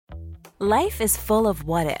Life is full of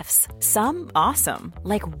what-ifs. Some awesome,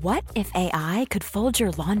 like what if AI could fold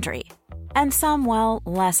your laundry? And some, well,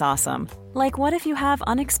 less awesome, like what if you have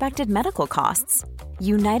unexpected medical costs?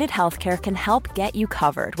 United Healthcare can help get you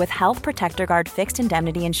covered with Health Protector Guard fixed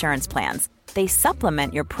indemnity insurance plans. They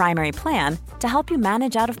supplement your primary plan to help you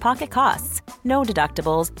manage out-of-pocket costs. No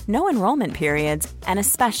deductibles, no enrollment periods, and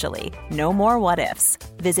especially no more what-ifs.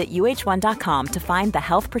 Visit uh1.com to find the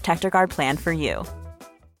Health Protector Guard plan for you.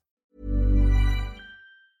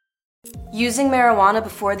 Using marijuana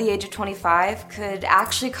before the age of 25 could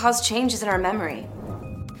actually cause changes in our memory.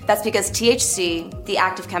 That's because THC, the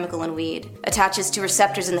active chemical in weed, attaches to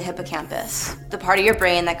receptors in the hippocampus, the part of your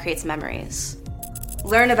brain that creates memories.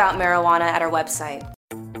 Learn about marijuana at our website.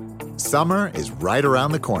 Summer is right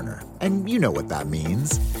around the corner, and you know what that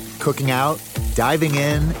means. Cooking out, diving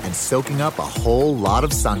in, and soaking up a whole lot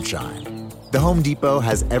of sunshine. The Home Depot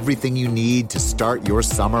has everything you need to start your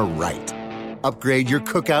summer right. Upgrade your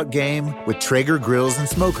cookout game with Traeger grills and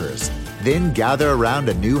smokers. Then gather around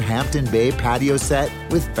a new Hampton Bay patio set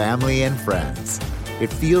with family and friends.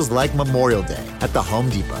 It feels like Memorial Day at the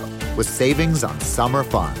Home Depot with savings on summer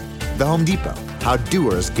fun. The Home Depot, how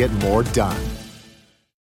doers get more done.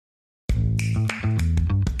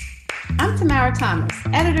 I'm Tamara Thomas,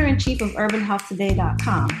 editor-in-chief of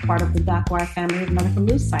UrbanHealthToday.com, part of the DocWire family of medical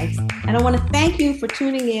news sites, and I want to thank you for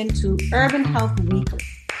tuning in to Urban Health Weekly.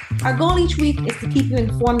 Our goal each week is to keep you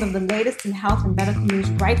informed of the latest in health and medical news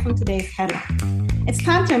right from today's headlines. It's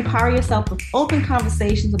time to empower yourself with open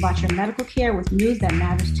conversations about your medical care with news that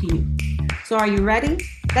matters to you. So are you ready?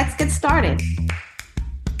 Let's get started.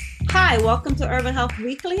 Hi, welcome to Urban Health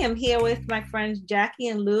Weekly. I'm here with my friends Jackie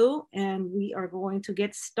and Lou, and we are going to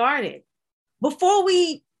get started. Before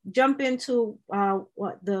we jump into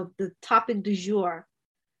the topic du jour,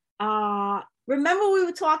 remember we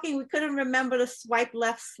were talking, we couldn't remember the swipe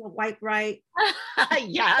left, swipe right.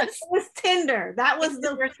 Yes. It was Tinder. That was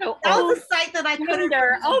the site that I couldn't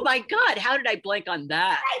remember. Oh my God, how did I blank on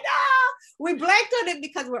that? I know. We blanked on it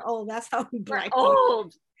because we're old. That's how we blanked. We're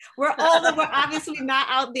old. We're old and we're obviously not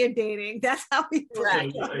out there dating. That's how we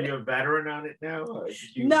Right. Are you a veteran on it now?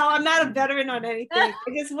 No, I'm not a veteran on anything. I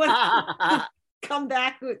just want to come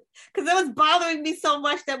back with, because it was bothering me so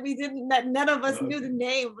much that none of us knew the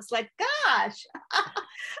name. It was like, gosh.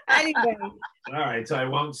 Anyway. All right, so I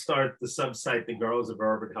won't start the subsite, The Girls of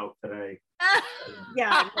Urban Health Today.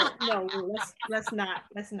 Yeah, no, let's not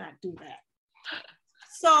do that.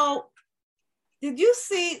 So, did you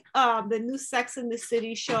see the new Sex and the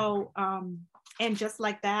City show, And Just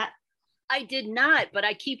Like That? I did not, but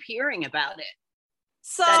I keep hearing about it.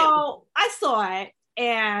 So I saw it,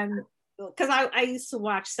 and because I used to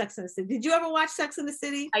watch Sex and the City. Did you ever watch Sex and the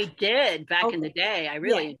City? I did back in the day. I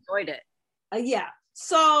really enjoyed it. Yeah.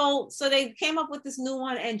 So they came up with this new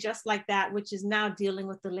one, And Just Like That, which is now dealing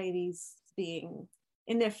with the ladies being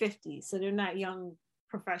in their 50s. So they're not young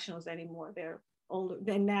professionals anymore. They're older.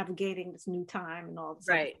 They're navigating this new time and all this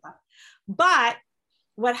right stuff. But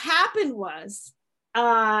what happened was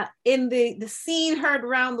in the scene heard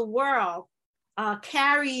around the world,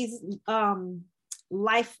 Carrie's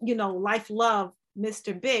life love,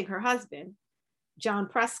 Mr. Big, her husband, John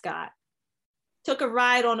Prescott, took a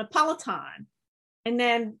ride on a Peloton, and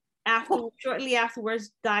then shortly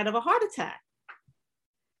afterwards died of a heart attack.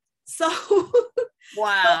 So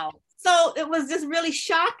wow. So it was just really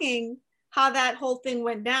shocking how that whole thing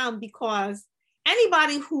went down, because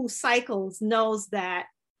anybody who cycles knows that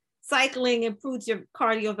cycling improves your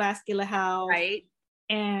cardiovascular health, right?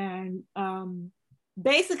 And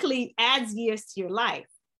basically adds years to your life.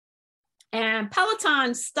 And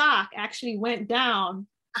Peloton stock actually went down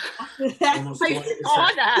after that. I saw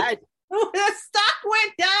that. The stock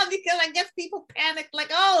went down because I guess people panicked, like,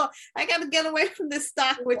 oh, I got to get away from this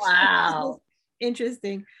stock, which was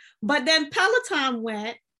interesting. But then Peloton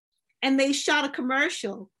went and they shot a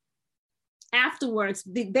commercial afterwards,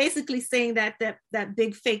 basically saying that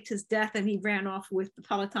Big faked his death and he ran off with the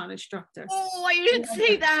Peloton instructor. Oh, I didn't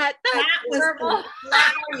see that. That was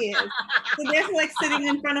hilarious. So they're like sitting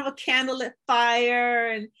in front of a candlelit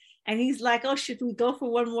fire, and he's like, oh, should we go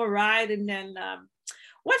for one more ride? And then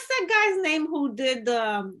what's that guy's name who did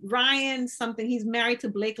Ryan something? He's married to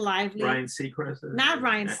Blake Lively. Ryan Seacrest? Not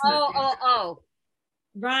Ryan.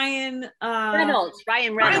 Ryan Reynolds.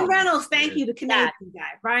 Ryan Reynolds, thank you, the Canadian guy.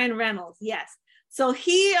 Ryan Reynolds, yes. So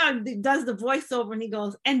he does the voiceover and he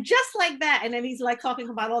goes, and just like that. And then he's like talking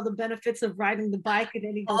about all the benefits of riding the bike. And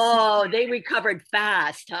then he goes, oh, they recovered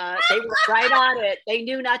fast, huh? They were right on it. They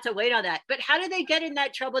knew not to wait on that. But how did they get in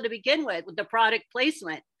that trouble to begin with the product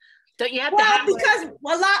placement? Don't you have to Well, have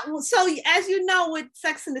because so as you know, with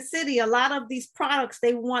Sex and the City, a lot of these products,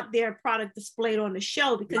 they want their product displayed on the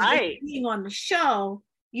show because Right. just being on the show,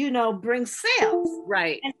 brings sales.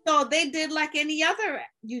 right? And so they did like any other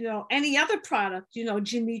product,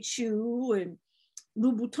 Jimmy Choo and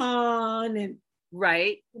Louboutin and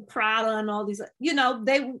Right. Prada and all these,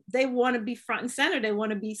 they want to be front and center. They want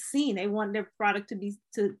to be seen. They want their product to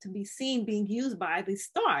be seen being used by these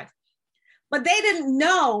stars. But they didn't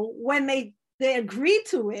know when they agreed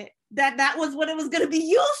to it that was what it was going to be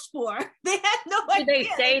used for. They had no idea. Did they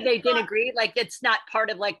say they didn't agree? Like it's not part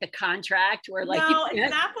of like the contract or like no, it's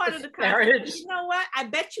not part of the contract. You know what? I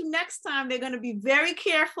bet you next time they're going to be very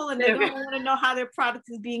careful and they're going to want to know how their product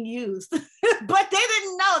is being used. But they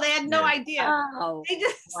didn't know. They had no idea. Oh, They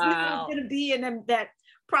just knew it was going to be in them that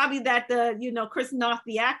Chris Noth,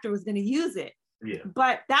 the actor, was going to use it. Yeah.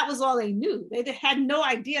 But that was all they knew. They had no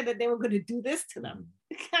idea that they were going to do this to them.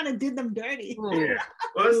 It kind of did them dirty. Yeah.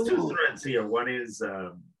 Well, there's two threads here. One is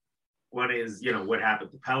what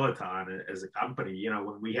happened to Peloton as a company.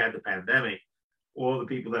 When we had the pandemic, all the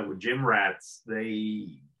people that were gym rats,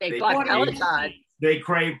 they bought Peloton. They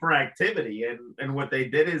craved for activity, and what they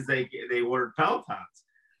did is they ordered Pelotons.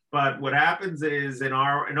 But what happens is in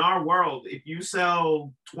our world, if you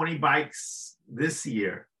sell 20 bikes this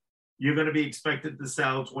year, you're going to be expected to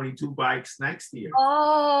sell 22 bikes next year.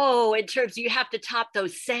 Oh, in terms you have to top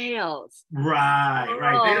those sales. Right.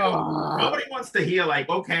 Nobody wants to hear like,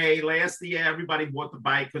 okay, last year everybody bought the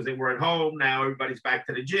bike because they were at home. Now everybody's back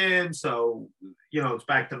to the gym, so it's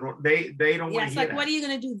back to they don't want to hear that. What are you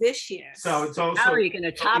going to do this year? So it's also how are you going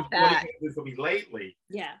to top that? What are you going to do for me lately?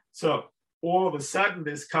 Yeah. So all of a sudden,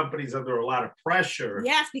 this company's under a lot of pressure.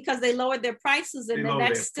 Yes, because they lowered their prices, and then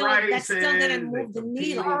that still didn't move the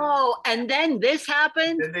needle. Oh, and then this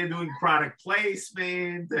happened. And they're doing product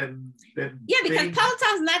placement, and because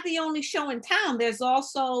Peloton's not the only show in town. There's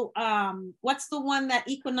also what's the one that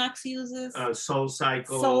Equinox uses? SoulCycle.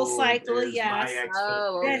 SoulCycle, yes.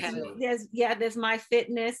 Oh, okay. There's My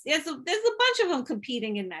Fitness. There's a bunch of them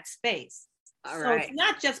competing in that space. All so right. It's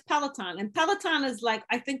not just Peloton, and Peloton is like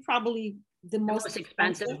I think probably the most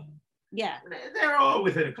expensive. Yeah, they're all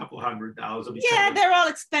within a couple $100 of each other. Yeah, they're all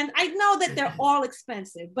expensive. I know that they're all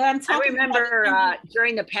expensive, but I'm talking. I remember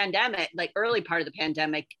during the pandemic, like early part of the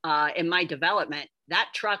pandemic, in my development, that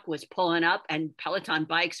truck was pulling up, and Peloton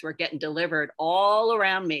bikes were getting delivered all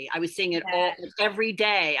around me. I was seeing it every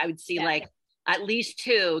day. I would see like at least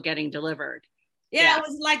 2 getting delivered. Yeah, it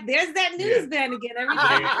was like there's that news van again. Every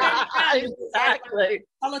day. Exactly.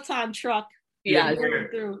 Peloton truck. Yeah,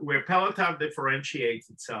 where Peloton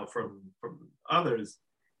differentiates itself from others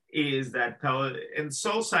is that and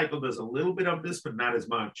SoulCycle does a little bit of this, but not as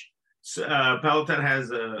much. So, Peloton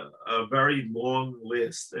has a very long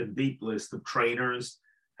list, a deep list of trainers,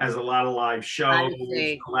 has a lot of live shows,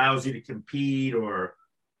 allows you to compete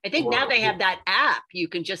I think now they have that app. You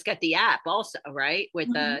can just get the app also, right?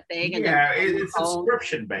 With the thing. And it's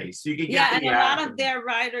subscription based. You can get and a lot of their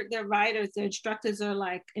instructors are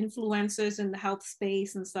like influencers in the health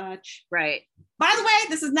space and such. Right. By the way,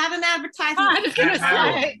 this is not an advertisement. I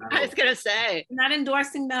was gonna say. Not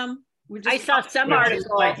endorsing them. I saw some articles.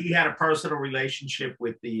 Like he had a personal relationship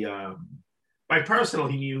with the. By personal,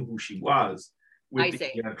 he knew who she was. With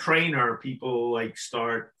the trainer, people like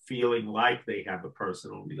start feeling like they have a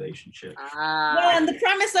personal relationship. Well, and the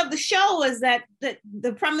premise of the show was that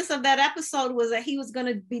the premise of that episode was that he was going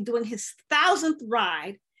to be doing his 1,000th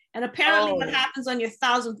ride, and apparently, what happens on your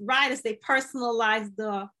 1,000th ride is they personalize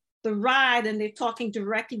the ride, and they're talking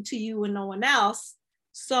directly to you and no one else.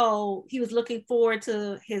 So he was looking forward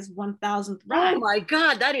to his 1,000th ride. Oh my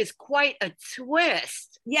God, that is quite a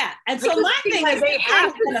twist. Yeah, and so my thing is they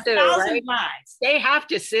have to sue, right? rides. They have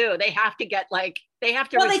to sue. They have to get they have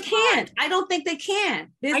to. Well, they can't. I don't think they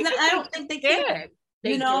can. I don't think they can.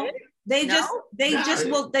 They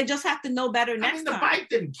just have to know better next time. The bike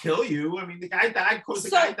didn't kill you. I mean, the guy died because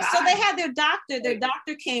the guy died. So they had their doctor. Their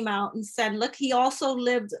doctor came out and said, "Look, he also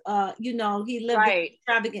lived. He lived an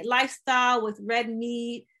extravagant lifestyle with red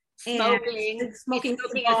meat and smoking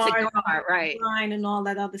a cigar, right, wine, and all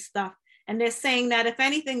that other stuff." And they're saying that if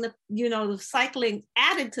anything, the cycling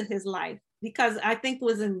added to his life, because I think it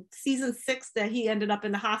was in season 6 that he ended up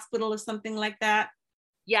in the hospital or something like that.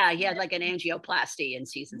 Yeah, he had like an angioplasty in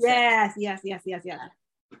season 6. Yes.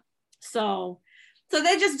 So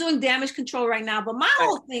they're just doing damage control right now. But my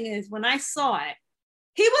whole thing is, when I saw it,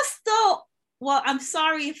 he was still. Well, I'm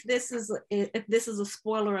sorry if this is a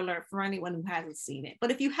spoiler alert for anyone who hasn't seen it.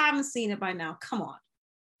 But if you haven't seen it by now, come on.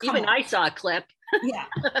 Even I saw a clip. Yeah,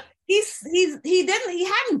 he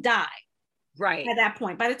hadn't died right at that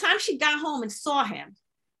point. By the time she got home and saw him,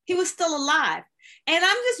 He was still alive. And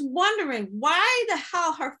I'm just wondering why the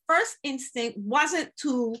hell her first instinct wasn't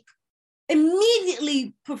to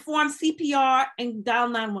immediately perform CPR and dial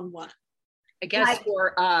 911. I guess like,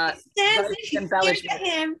 for she stares at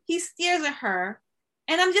him, he stares at her,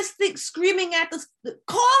 and I'm just screaming at call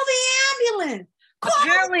the ambulance.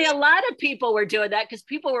 Apparently a lot of people were doing that because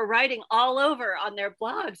people were writing all over on their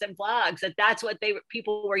blogs that's what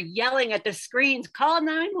people were yelling at the screens, call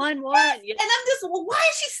 911. Yes. And I'm just, well, why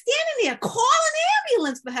is she standing there? Call an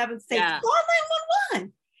ambulance, for heaven's sake. Yeah. Call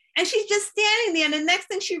 911. And she's just standing there, and the next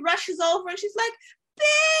thing she rushes over and she's like,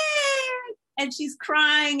 Bear! And she's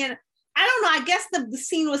crying, and I don't know, I guess the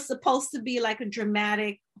scene was supposed to be like a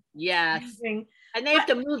dramatic thing. And they have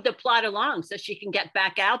to move the plot along so she can get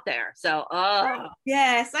back out there. So,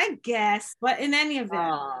 yes, I guess. But in any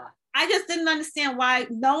event, I just didn't understand why,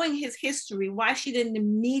 knowing his history, why she didn't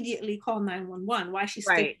immediately call 911. Why she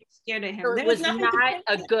stayed scared of him. So it was not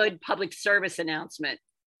a good public service announcement,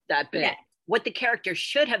 that bit. Yeah. What the character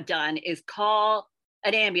should have done is call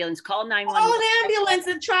an ambulance, call 911. Call an ambulance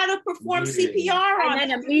and try to perform CPR on and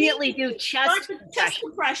then immediately do chest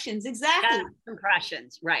compressions. Exactly. Chest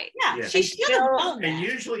compressions, right. Yeah. She should have done that. And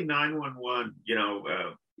usually 911,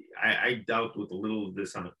 I dealt with a little of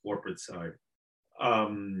this on the corporate side,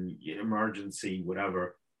 emergency,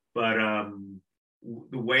 whatever. But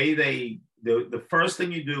the way the first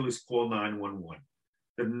thing you do is call 911.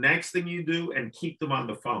 The next thing you do, and keep them on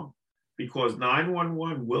the phone. Because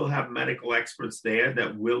 911 will have medical experts there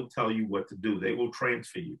that will tell you what to do. They will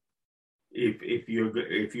transfer you if you're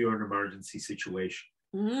in an emergency situation.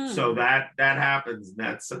 So that happens. And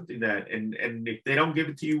that's something that, and if they don't give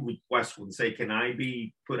it to you, request one. Say, can I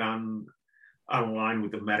be put on a line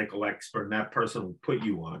with a medical expert? And that person will put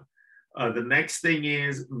you on. The next thing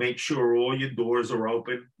is make sure all your doors are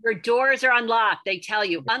open. Your doors are unlocked. They tell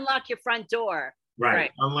you, unlock your front door.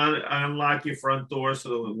 Right. Unlock your front door so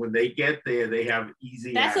that when they get there, they have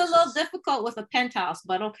easy access. That's a little difficult with a penthouse,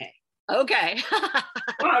 but okay. Okay.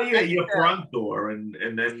 Well, yeah, your front door, and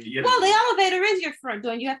then Well, the elevator is your front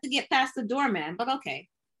door, and you have to get past the doorman, but okay.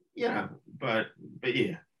 Yeah, but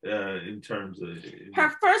yeah, in terms of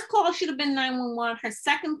her first call should have been 911. Her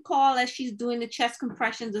second call, as she's doing the chest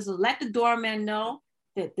compressions, is to let the doorman know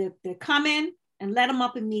that they're coming and let them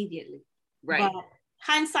up immediately. Right. But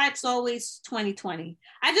hindsight's always 2020.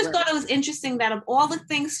 I just thought it was interesting that of all the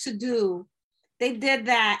things to do, they did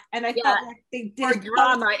that, and I felt like they did. For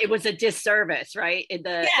drama, it was a disservice, right?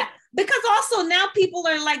 Because also now people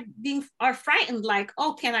are like are frightened, like,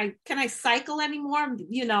 oh, can I cycle anymore?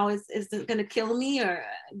 Is it going to kill me? Or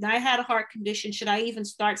I had a heart condition. Should I even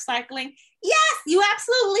start cycling? Yes, you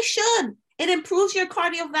absolutely should. It improves your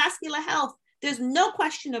cardiovascular health. There's no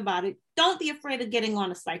question about it. Don't be afraid of getting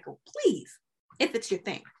on a cycle, please. If it's your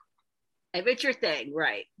thing. If it's your thing,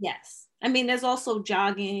 right. Yes. I mean, there's also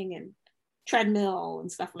jogging and treadmill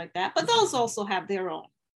and stuff like that, but those also have their own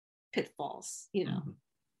pitfalls,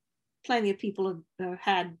 Plenty of people have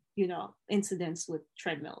had, incidents with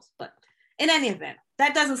treadmills, but in any event,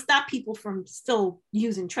 that doesn't stop people from still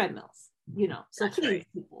using treadmills, so that's please,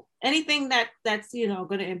 people, anything that's,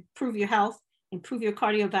 going to improve your health, improve your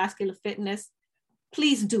cardiovascular fitness,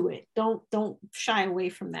 please do it. Don't shy away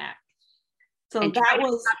from that. So and that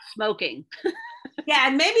was stop smoking. Yeah,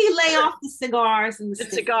 and maybe lay off the cigars and the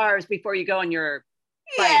cigars before you go on your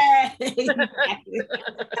bike. Yeah, exactly.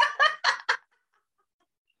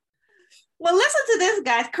 Well, listen to this,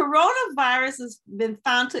 guys. Coronavirus has been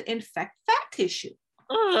found to infect fat tissue.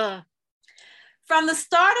 From the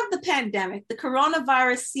start of the pandemic, the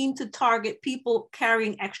coronavirus seemed to target people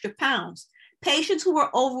carrying extra pounds. Patients who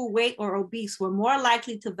were overweight or obese were more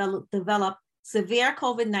likely to develop severe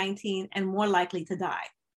COVID-19 and more likely to die.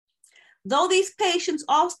 Though these patients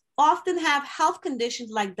often have health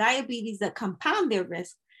conditions like diabetes that compound their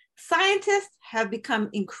risk, scientists have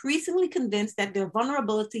become increasingly convinced that their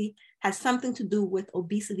vulnerability has something to do with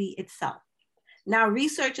obesity itself. Now,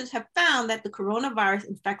 researchers have found that the coronavirus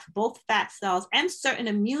infects both fat cells and certain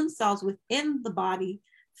immune cells within the body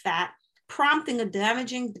fat, prompting a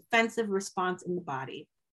damaging defensive response in the body.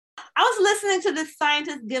 I was listening to this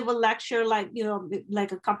scientist give a lecture like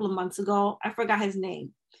a couple of months ago. I forgot his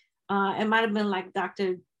name. It might have been like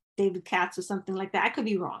Dr. David Katz or something like that. I could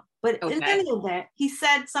be wrong. But in any event, he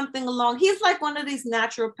said something he's like one of these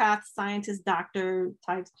naturopath scientist doctor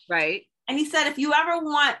types. Right. And he said, if you ever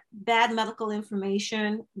want bad medical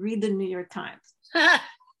information, read the New York Times.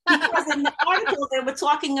 Because in the article, they were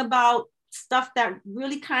talking about stuff that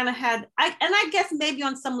really kind of had, I guess maybe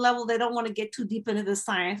on some level, they don't want to get too deep into the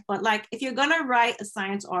science, but like if you're going to write a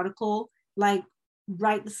science article, like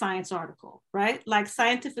write the science article, right? Like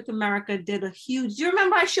Scientific American did a huge, do you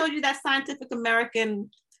remember I showed you that Scientific American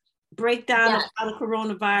breakdown of how the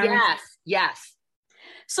coronavirus? Yes.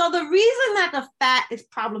 So the reason that the fat is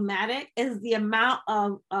problematic is the amount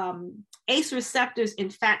of ACE receptors in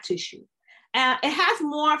fat tissue. It has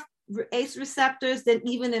more ACE receptors than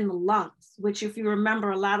even in the lungs, which if you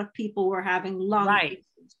remember, a lot of people were having lung issues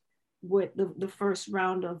with the first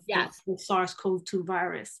round of the SARS-CoV-2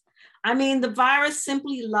 virus. I mean, the virus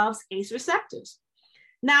simply loves ACE receptors.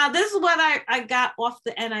 Now, this is what I got off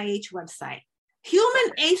the NIH website.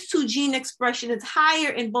 Human ACE2 gene expression is higher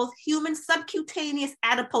in both human subcutaneous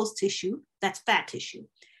adipose tissue, that's fat tissue,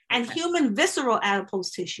 and human visceral adipose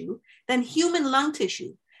tissue than human lung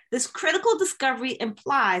tissue. This critical discovery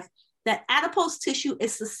implies that adipose tissue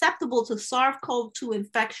is susceptible to SARS-CoV-2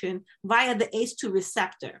 infection via the ACE2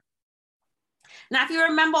 receptor. Now, if you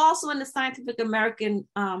remember also in the Scientific American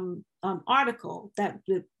article that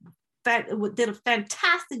did a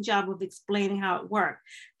fantastic job of explaining how it worked.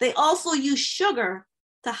 They also use sugar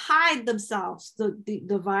to hide themselves,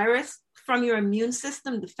 the virus, from your immune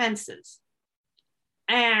system defenses.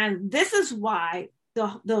 And this is why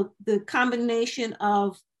the combination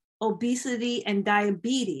of obesity and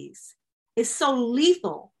diabetes is so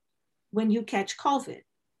lethal when you catch COVID.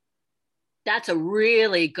 That's a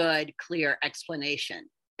really good, clear explanation.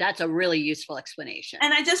 That's a really useful explanation.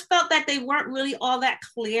 And I just felt that they weren't really all that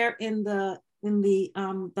clear in the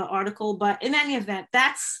article, but in any event,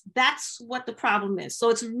 that's what the problem is. So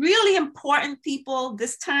it's really important, people,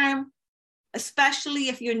 this time, especially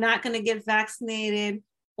if you're not going to get vaccinated,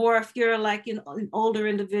 or if you're like, you know, an older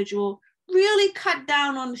individual, really cut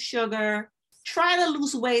down on the sugar. Try to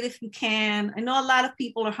lose weight if you can. I know a lot of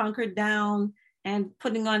people are hunkered down and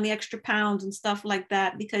putting on the extra pounds and stuff like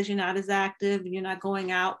that because you're not as active, you're not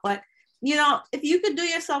going out. But, you know, if you could do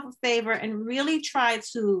yourself a favor and really try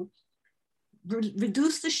to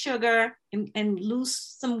reduce the sugar and lose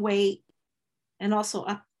some weight, and also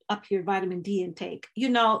up your vitamin D intake, you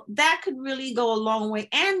know, that could really go a long way,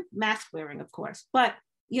 and mask wearing, of course. But,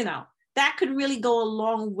 you know, that could really go a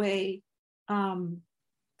long way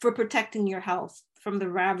for protecting your health from the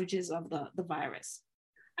ravages of the virus.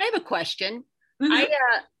 I have a question.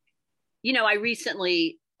 Mm-hmm. I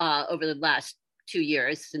recently, over the last 2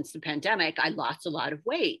 years since the pandemic, I lost a lot of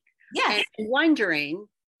weight. Yes. And wondering,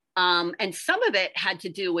 and some of it had to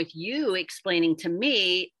do with you explaining to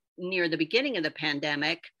me near the beginning of the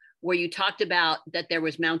pandemic, where you talked about that there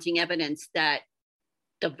was mounting evidence that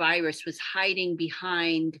the virus was hiding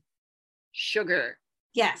behind sugar.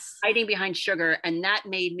 Yes. Hiding behind sugar. And that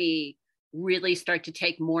made me really start to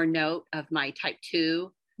take more note of my type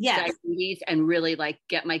 2 diabetes and really like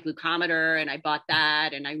get my glucometer, and I bought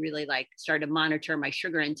that, and I really like started to monitor my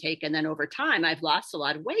sugar intake. And then over time, I've lost a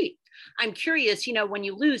lot of weight. I'm curious, you know, when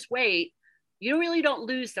you lose weight, you really don't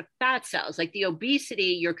lose the fat cells. Like the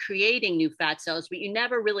obesity, you're creating new fat cells, but you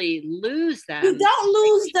never really lose them. You don't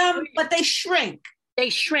lose them, but they shrink. They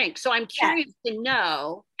shrink. So I'm curious to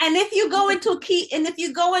know. And if you go into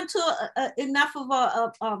enough of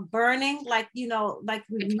a burning, like, you know, like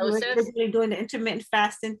we were originally doing the intermittent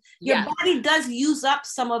fasting, your body does use up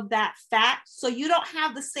some of that fat. So you don't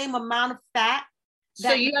have the same amount of fat.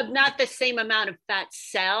 So you have not the same amount of fat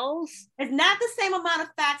cells? It's not the same amount of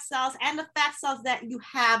fat cells, and the fat cells that you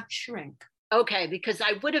have shrink. Okay, because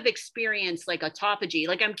I would have experienced like autophagy.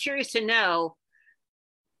 Like I'm curious to know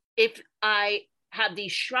if I have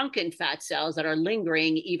these shrunken fat cells that are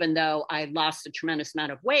lingering, even though I lost a tremendous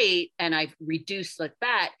amount of weight and I've reduced the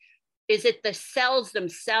fat. Is it the cells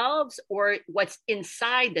themselves or what's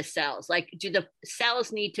inside the cells? Like, do the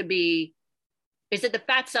cells need to be, is it the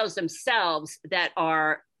fat cells themselves that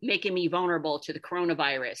are making me vulnerable to the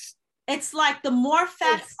coronavirus? It's like the more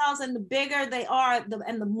fat cells and the bigger they are,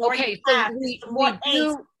 and the more you have, the more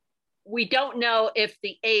ACE. We don't know if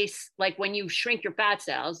the ACE, like when you shrink your fat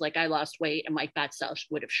cells, like I lost weight and my fat cells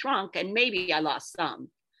would have shrunk, and maybe I lost some.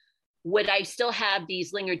 Would I still have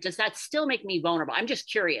these linger? Does that still make me vulnerable? I'm just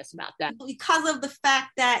curious about that. Because of the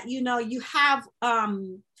fact that, you know, you have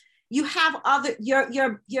other,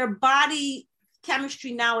 your body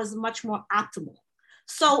chemistry now is much more optimal.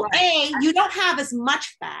 So you don't have as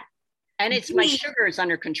much fat. And it's my sugar is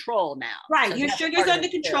under control now. Right. So your sugar is under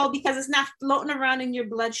control because it's not floating around in your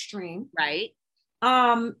bloodstream. Right.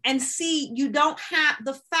 And C, you don't have,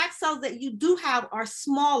 the fat cells that you do have are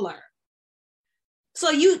smaller.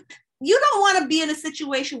 So you don't want to be in a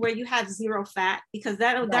situation where you have zero fat, because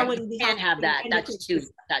that wouldn't be. You can't have that.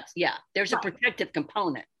 There's a protective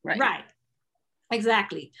component. Right. Right.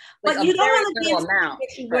 Exactly. Like but you don't want to be in a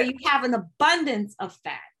situation where you have an abundance of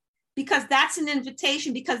fat, because that's an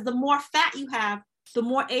invitation, because the more fat you have, the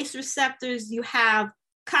more ACE receptors you have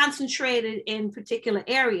concentrated in particular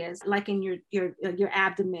areas, like in your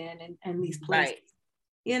abdomen and these places. Right.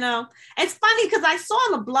 You know, it's funny because I saw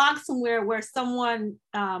on a blog somewhere where someone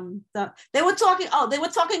they were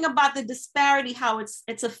talking about the disparity, how it's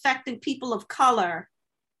affecting people of color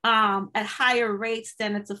at higher rates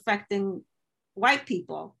than it's affecting white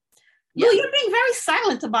people. Yeah. Well, you're being very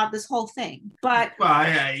silent about this whole thing, but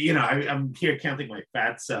I'm here counting my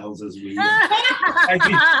fat cells as we. I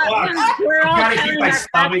gotta keep my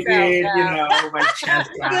stomach in, my chest.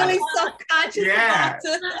 Feeling self-conscious. Yeah,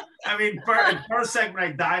 I mean, first segment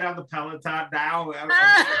I died on the Peloton. Now I'm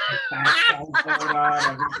fat cells going on.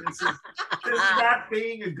 I mean, this is not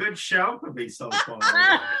being a good show for me so far.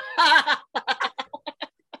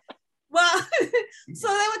 Well, so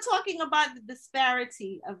they were talking about the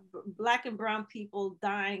disparity of Black and brown people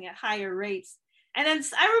dying at higher rates. And then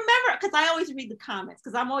I remember, because I always read the comments,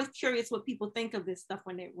 because I'm always curious what people think of this stuff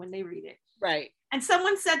when they read it. Right. And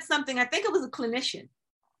someone said something, I think it was a clinician.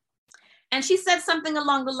 And she said something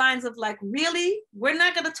along the lines of like, really? We're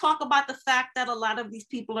not going to talk about the fact that a lot of these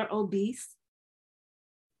people are obese?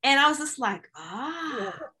 And I was just like,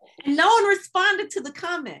 And no one responded to the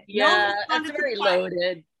comment. Yeah, that's very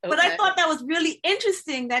loaded. Okay. But I thought that was really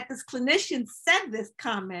interesting that this clinician said this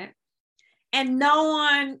comment and no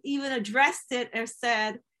one even addressed it or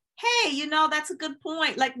said, hey, that's a good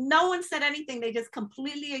point. Like no one said anything. They just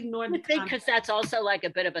completely ignored the comment. Because that's also like a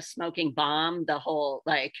bit of a smoking bomb. The whole,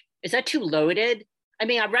 like, is that too loaded? I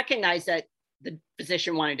mean, I recognize that the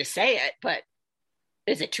physician wanted to say it, but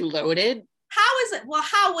is it too loaded? How is it? Well,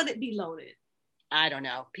 how would it be loaded? I don't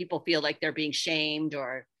know. People feel like they're being shamed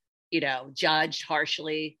or, judged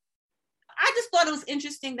harshly. I just thought it was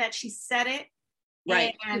interesting that she said it.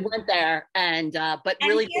 Right. She went there but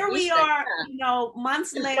really here we are,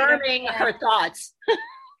 months later. Confirming her thoughts.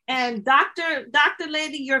 And Dr.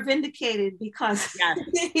 Lady, you're vindicated because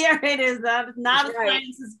here it is. Now the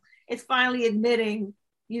science is finally admitting,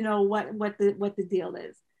 what the deal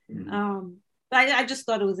is. Mm-hmm. I just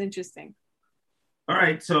thought it was interesting. All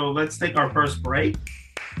right, so let's take our first break,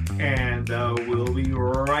 and we'll be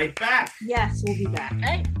right back. Yes, we'll be back.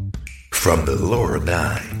 Hey. From the Lower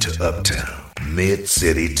 9 to Uptown,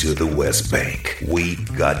 Mid-City to the West Bank, we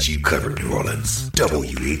got you covered, New Orleans.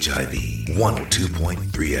 WHIV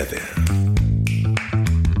 102.3 FM.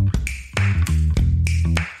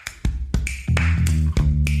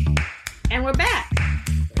 And we're back.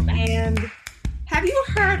 And have you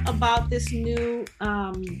heard about this new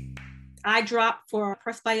eye drop for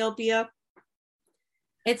presbyopia?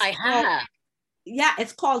 I have.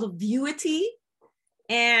 It's called Vuity.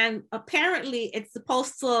 And apparently it's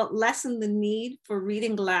supposed to lessen the need for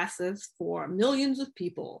reading glasses for millions of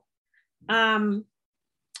people. So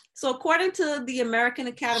according to the American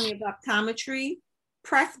Academy of Optometry,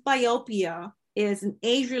 presbyopia is an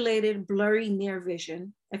age-related blurry near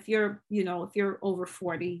vision. If you're over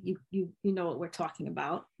 40, you know what we're talking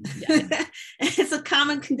about. Yeah. It's a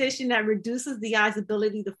common condition that reduces the eye's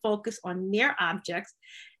ability to focus on near objects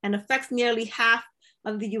and affects nearly half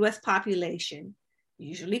of the US population,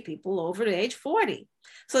 usually people over the age 40.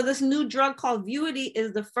 So this new drug called Vuity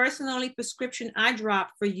is the first and only prescription eye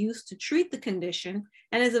drop for use to treat the condition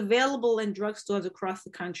and is available in drugstores across the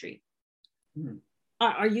country.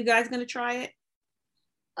 Are you guys going to try it?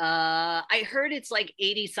 I heard it's like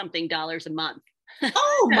 $80-something a month.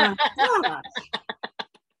 Oh my God.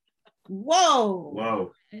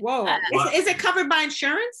 Whoa. Is it covered by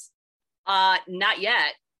insurance? Not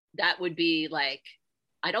yet. That would be like,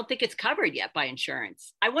 I don't think it's covered yet by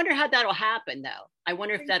insurance. I wonder how that'll happen though. I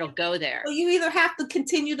wonder if that'll go there. Well, you either have to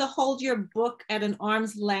continue to hold your book at an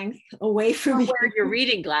arm's length away from wear your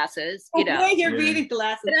reading glasses, wear your reading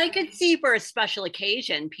glasses. And I could see for a special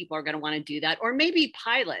occasion, people are going to want to do that, or maybe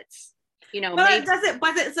pilots, But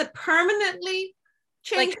is it permanently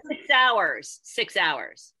changed? Like 6 hours, 6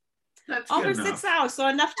 hours. That's over 6 hours, so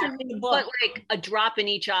enough to read the book. But like a drop in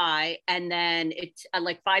each eye, and then it's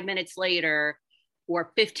like 5 minutes later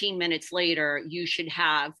or 15 minutes later, you should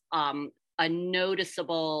have a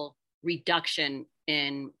noticeable reduction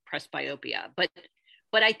in presbyopia. But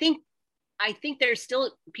I think there's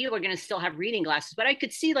still, people are going to still have reading glasses, but I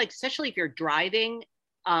could see, like, especially if you're driving,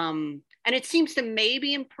 and it seems to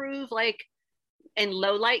maybe improve like in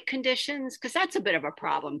low light conditions, because that's a bit of a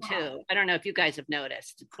problem too. I don't know if you guys have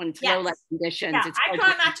noticed when it's low light conditions. Yeah, I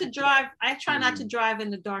try not to drive. I try not to drive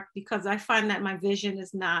in the dark because I find that my vision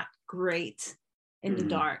is not great in the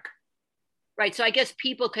dark. Right. So I guess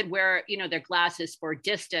people could wear, their glasses for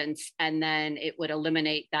distance, and then it would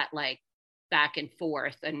eliminate that like back and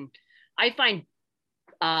forth. And I find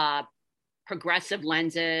progressive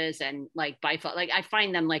lenses and like bifocal, like I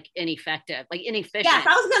find them like ineffective, like inefficient. Yes,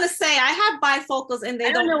 I was gonna say I have bifocals and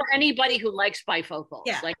I don't know anybody who likes bifocals.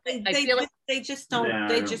 Yeah, like they just don't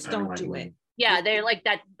do it. Yeah, they're like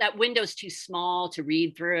that window's too small to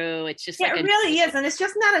read through. It's just it really is, and it's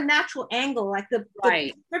just not a natural angle. Like the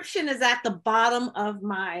prescription is at the bottom of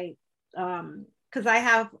my because I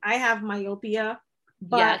have myopia.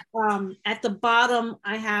 But at the bottom,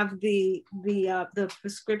 I have the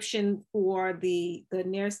prescription for the reading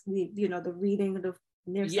the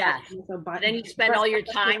near side. Then you spend all your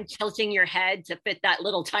time tilting your head to fit that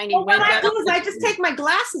little tiny window. What I do is I just take my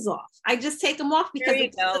glasses off. I just take them off because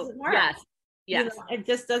it doesn't work. Yes. It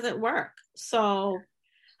just doesn't work. So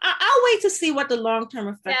I'll wait to see what the long-term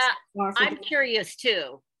effects are. I'm curious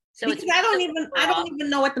too. So because I don't even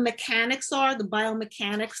know what the mechanics are, the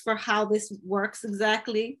biomechanics for how this works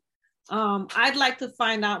exactly. I'd like to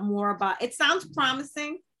find out more about. It sounds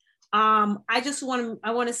promising. I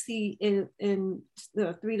want to see in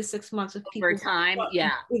the 3 to 6 months of people over time.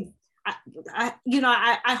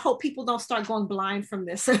 I hope people don't start going blind from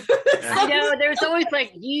this. I know there's always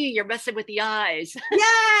like, you're messing with the eyes.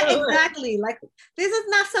 Yeah, exactly. Like this is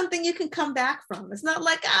not something you can come back from. It's not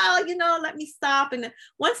like, let me stop. And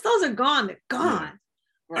once those are gone, they're gone.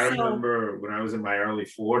 I remember when I was in my early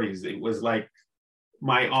 40s, it was like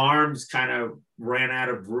my arms kind of ran out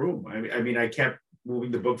of room. I mean, I kept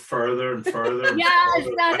moving the book further and further.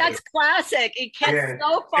 That's classic. It gets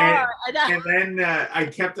so far. And then I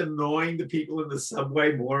kept annoying the people in the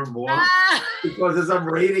subway more and more because as I'm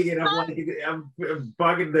reading it, I'm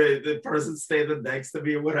bugging the person standing next to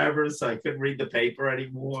me or whatever, so I couldn't read the paper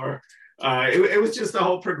anymore. It was just a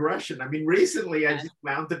whole progression. I mean, recently I just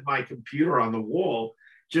mounted my computer on the wall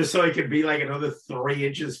just so I could be like another 3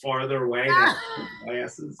 inches farther away than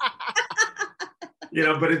glasses.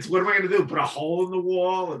 But it's, what am I going to do? Put a hole in the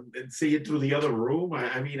wall and see it through the other room?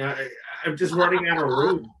 I'm just running out of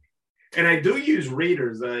room. And I do use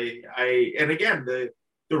readers. And again, the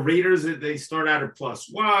readers, they start out at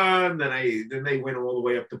 +1, then they went all the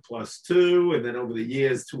way up to +2, and then over the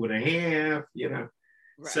years, 2.5,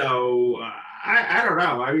 Right. So I don't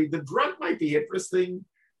know. I mean, the drug might be interesting.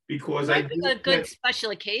 Because it might be a good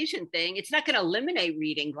special occasion thing. It's not going to eliminate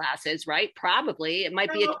reading glasses, right? Probably. It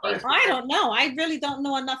might be I don't know. I really don't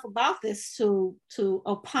know enough about this to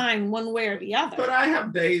opine one way or the other. But I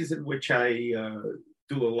have days in which I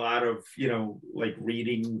do a lot of, like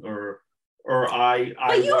reading or I.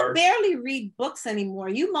 But you barely read books anymore.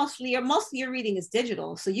 Most of your reading is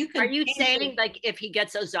digital, so you can. Are you saying like if he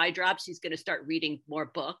gets those eye drops, he's going to start reading more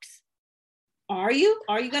books? Are you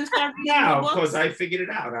going to start reading more books? Because I figured it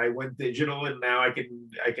out. I went digital, and now I can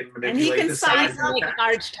manipulate and he can the size. Like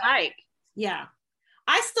large type. Yeah,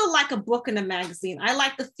 I still like a book in a magazine. I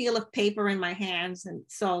like the feel of paper in my hands, and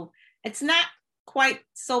so it's not quite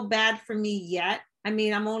so bad for me yet. I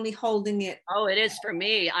mean, I'm only holding it. Oh, it is for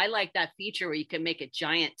me. I like that feature where you can make a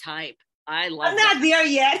giant type. I'm not there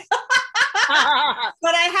yet,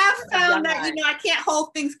 but I have found that I can't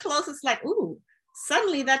hold things close. It's like, ooh.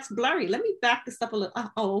 Suddenly that's blurry. Let me back this up a little.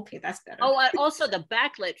 Oh, okay, that's better. Oh, also the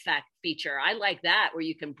backlit feature. I like that where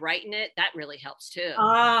you can brighten it. That really helps too.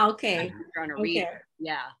 Okay. You're on a reader.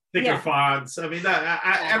 Yeah. Thicker fonts. I mean,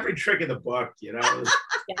 every trick in the book, Yeah,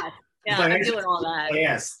 I'm doing all that.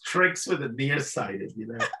 Yes, tricks for the nearsighted,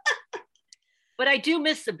 But I do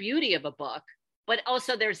miss the beauty of a book. But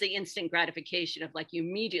also there's the instant gratification of like you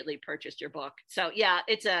immediately purchased your book. So yeah,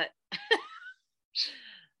 it's a...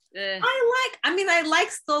 I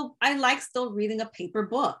like still reading a paper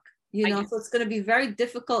book, so it's going to be very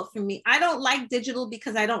difficult for me. I don't like digital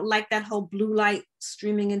because I don't like that whole blue light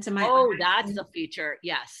streaming into my eyes. That's a feature.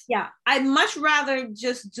 Yes. Yeah. I'd much rather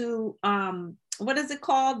just do, what is it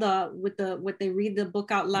called? What they read the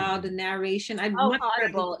book out loud, the narration.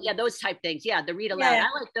 Audible. Yeah. Those type things. Yeah. The read aloud. Yeah.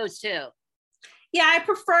 I like those too. Yeah. I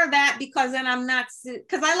prefer that because then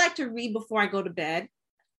because I like to read before I go to bed.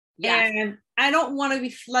 Yes. And I don't want to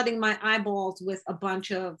be flooding my eyeballs with a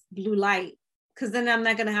bunch of blue light because then I'm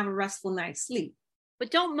not going to have a restful night's sleep.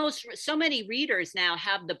 But don't so many readers now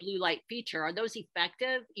have the blue light feature? Are those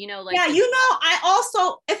effective? I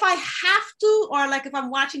also, if I have to, or like if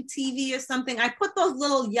I'm watching TV or something, I put those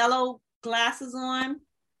little yellow glasses on.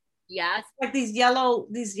 Yes. Like these yellow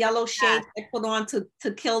shades I put on to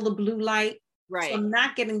kill the blue light. Right. So I'm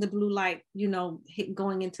not getting the blue light,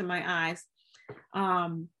 going into my eyes.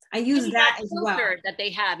 I use that as well. That they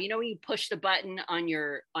have, when you push the button on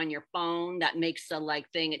your phone, that makes the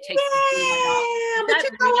thing. It takes. Yeah, but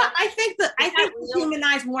you know what? I think the human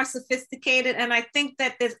eye is more sophisticated, and I think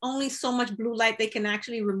that there's only so much blue light they can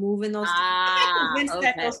actually remove in those. I'm convinced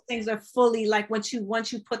that those things are fully once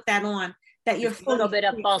you put that on, that you're a little bit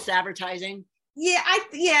of false advertising. Yeah,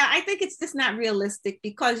 I think it's just not realistic,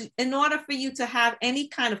 because in order for you to have any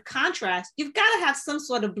kind of contrast, you've got to have some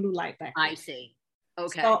sort of blue light back there. I see.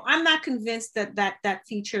 Okay. So I'm not convinced that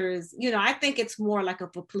feature is, I think it's more like a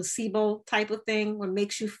placebo type of thing, where it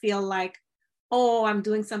makes you feel like, oh, I'm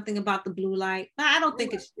doing something about the blue light. I don't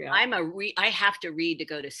think it's real. I have to read to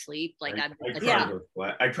go to sleep. Like I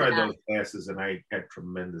tried those glasses and I had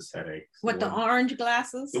tremendous headaches. What, the orange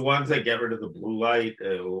glasses? The ones that get rid of the blue light.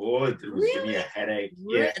 It was giving me a headache.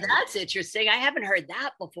 Yeah. That's interesting. I haven't heard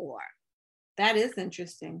that before. That is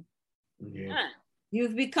interesting. Yeah. Huh.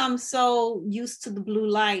 You've become so used to the blue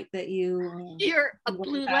light that you're a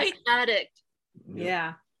blue light addict.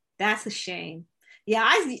 Yeah, that's a shame. Yeah,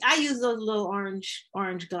 I use those little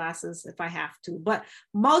orange glasses if I have to, but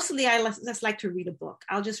mostly I just like to read a book.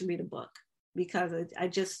 I'll just read a book because I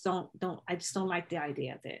just don't like the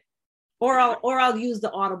idea of it. Or I'll use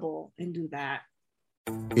the Audible and do that.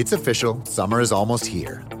 It's official. Summer is almost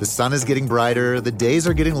here. The sun is getting brighter, the days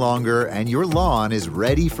are getting longer, and your lawn is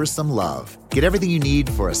ready for some love. Get everything you need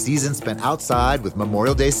for a season spent outside with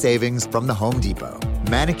Memorial Day savings from the Home Depot.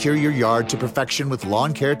 Manicure your yard to perfection with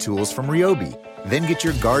lawn care tools from Ryobi. Then get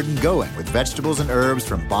your garden going with vegetables and herbs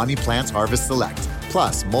from Bonnie Plants Harvest Select.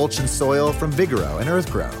 Plus, mulch and soil from Vigoro and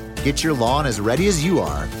EarthGrow. Get your lawn as ready as you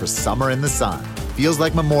are for summer in the sun. Feels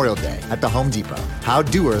like Memorial Day at the Home Depot. How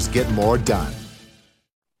doers get more done.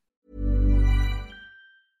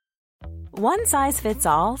 One size fits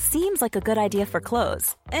all seems like a good idea for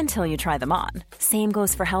clothes until you try them on. Same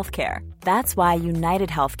goes for healthcare. That's why United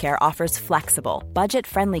Healthcare offers flexible,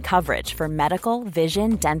 budget-friendly coverage for medical,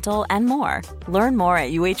 vision, dental, and more. Learn more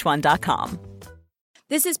at uh1.com.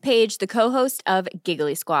 This is Paige, the co-host of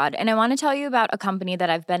Giggly Squad, and I want to tell you about a company that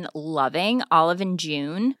I've been loving, Olive &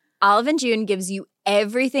 June. Olive & June gives you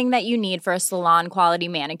everything that you need for a salon-quality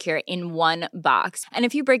manicure in one box. And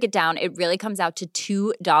if you break it down, it really comes out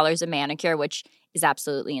to $2 a manicure, which is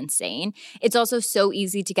absolutely insane. It's also so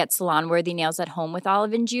easy to get salon-worthy nails at home with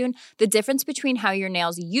Olive & June. The difference between how your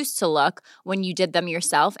nails used to look when you did them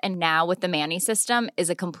yourself and now with the Mani system is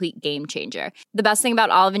a complete game changer. The best thing about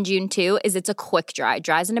Olive & June, too, is it's a quick dry.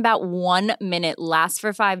 Dries in about 1 minute, lasts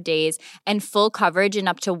for 5 days, and full coverage in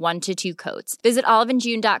up to 1 to 2 coats. Visit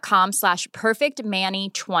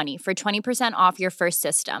oliveandjune.com/perfectmani20 for 20% off your first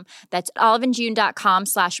system. That's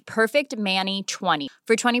oliveandjune.com/perfectmani20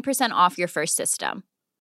 for 20% off your first system.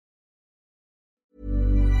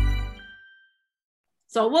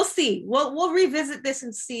 So we'll see. We'll revisit this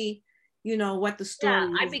and see, what the story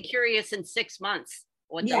is. I'd be curious in 6 months.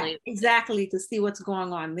 Exactly, to see what's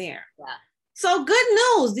going on there. Yeah. So good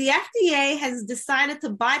news. The FDA has decided to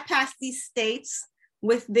bypass these states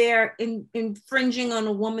with their infringing on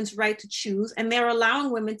a woman's right to choose, and they're allowing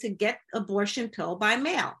women to get abortion pill by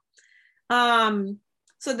mail.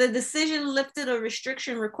 So the decision lifted a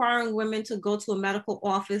restriction requiring women to go to a medical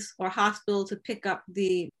office or hospital to pick up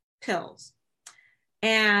the pills.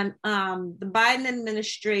 And the Biden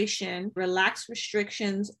administration relaxed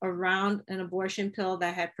restrictions around an abortion pill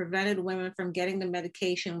that had prevented women from getting the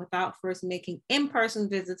medication without first making in-person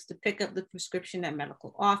visits to pick up the prescription at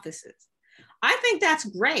medical offices. I think that's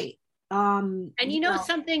great. And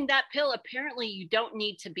something, that pill, apparently you don't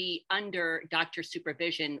need to be under doctor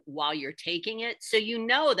supervision while you're taking it. So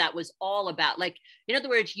that was all about, like, in other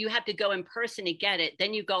words, you have to go in person to get it.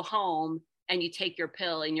 Then you go home and you take your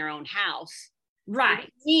pill in your own house. Right.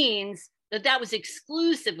 It means that was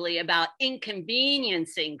exclusively about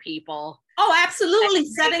inconveniencing people. Oh, absolutely.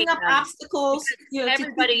 Setting up obstacles.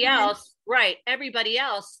 Everybody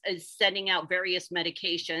else is sending out various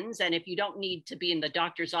medications. And if you don't need to be in the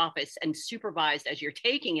doctor's office and supervised as you're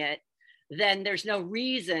taking it, then there's no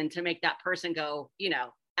reason to make that person go,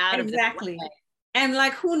 out of exactly. And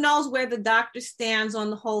like, who knows where the doctor stands on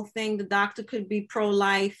the whole thing? The doctor could be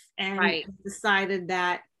pro-life and decided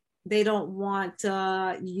that they don't want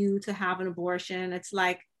you to have an abortion. It's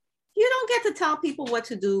like, you don't get to tell people what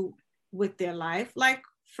to do with their life, like,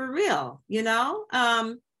 for real,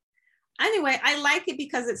 Anyway, I like it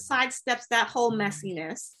because it sidesteps that whole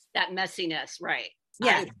messiness. Right.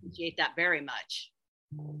 Yeah. I appreciate that very much.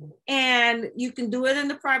 And you can do it in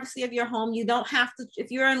the privacy of your home. You don't have to,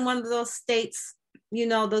 if you're in one of those states,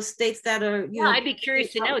 those states that are, I'd be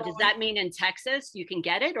curious to know, does that mean in Texas you can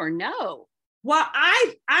get it or no? Well,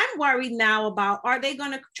 I'm worried now about, are they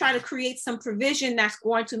going to try to create some provision that's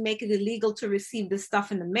going to make it illegal to receive this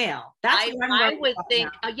stuff in the mail? That's what I would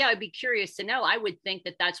think. I'd be curious to know. I would think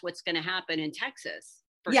that that's what's going to happen in Texas.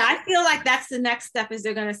 Yeah, sure. I feel like that's the next step, is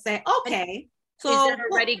they're going to say, okay. So is it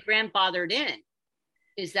already grandfathered in?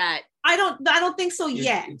 Is that? I don't think so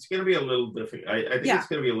yet. It's going to be a little difficult. I think Yeah. it's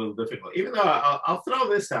going to be a little difficult. Even though I'll throw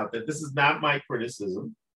this out that this is not my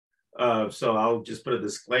criticism. So I'll just put a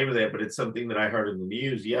disclaimer there, but it's something that I heard in the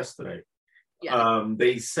news yesterday. Yeah.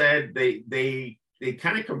 They said they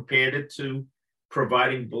kind of compared it to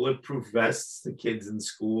providing bulletproof vests to kids in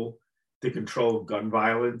school to control gun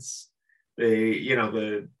violence.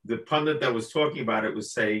 The pundit that was talking about it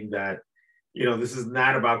was saying that, this is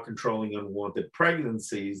not about controlling unwanted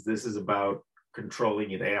pregnancies. This is about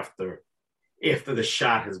controlling it after the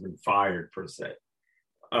shot has been fired, per se.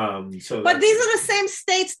 But these are the same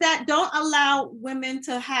states that don't allow women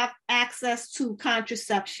to have access to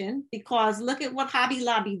contraception, because look at what Hobby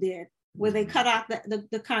Lobby did, where they cut out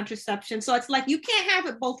the contraception. So it's like, you can't have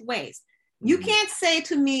it both ways. You can't say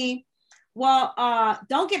to me, well,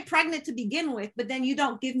 don't get pregnant to begin with, but then you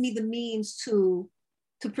don't give me the means to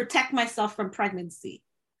protect myself from pregnancy.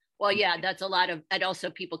 Well, yeah, that's a lot of, and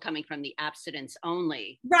also people coming from the abstinence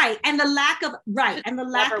only. Right, and the lack of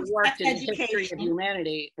Never worked sex in the history education. of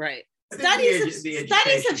humanity, right?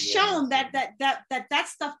 Studies have shown that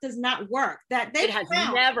stuff does not work. That it has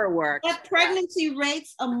never worked. That pregnancy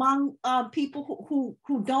rates among people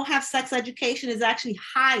who don't have sex education is actually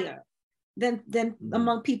higher than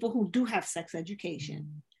among people who do have sex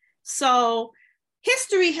education. So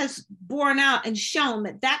history has borne out and shown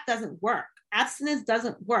that doesn't work. Abstinence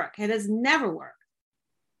doesn't work. It has never worked.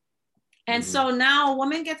 And so now a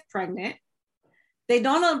woman gets pregnant. They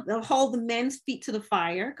don't hold the men's feet to the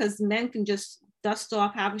fire, because men can just dust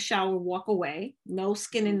off, have a shower, walk away. No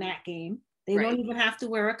skin in that game. They don't even have to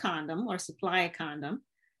wear a condom or supply a condom.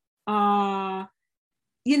 And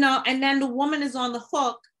then the woman is on the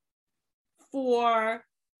hook for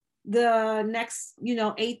the next,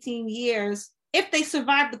 18 years if they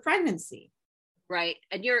survive the pregnancy. Right.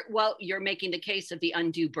 And you're making the case of the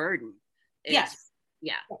undue burden. Yes.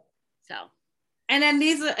 Yeah. So. And then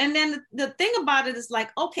the thing about it is like,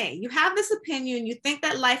 okay, you have this opinion, you think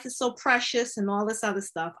that life is so precious and all this other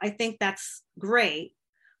stuff. I think that's great.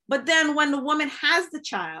 But then when the woman has the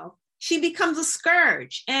child, she becomes a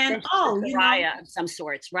scourge. And of some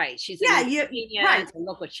sorts, right? She's right. And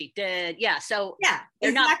look what she did. Yeah. So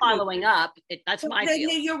they're not following up. That's my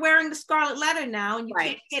feeling. You're wearing the scarlet letter now, and you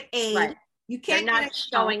can't get aid. Right. You can't. They're not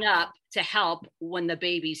showing up to help when the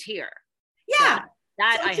baby's here. Yeah. So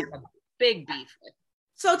I have a big beef with.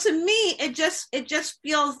 So to me, it just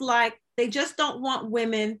feels like they just don't want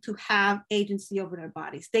women to have agency over their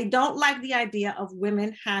bodies. They don't like the idea of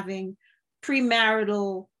women having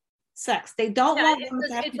premarital sex. They don't want women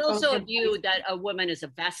to have. It's also a view that a woman is a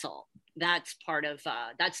vessel. That's part of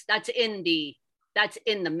that's in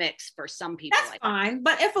the mix for some people. That's fine.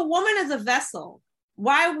 But if a woman is a vessel,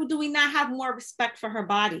 why do we not have more respect for her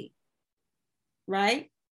body? Right?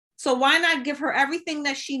 So why not give her everything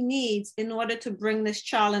that she needs in order to bring this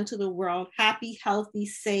child into the world, happy, healthy,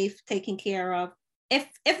 safe, taken care of? If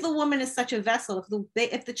the woman is such a vessel,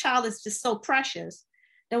 if the child is just so precious,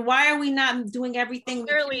 then why are we not doing everything?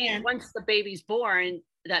 Clearly, once the baby's born,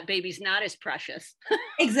 that baby's not as precious.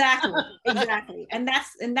 Exactly. And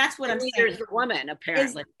that's what I'm saying. There's the woman,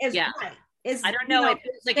 apparently. Right. I don't know. It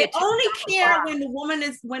feels like they only care when the woman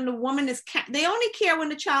is. They only care when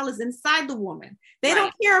the child is inside the woman. They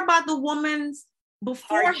don't care about the woman's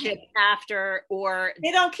before, hardship after, or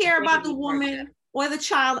they don't care about the woman or the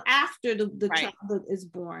child after the child is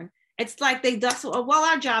born. It's like they just, well,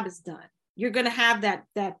 our job is done. You're going to have that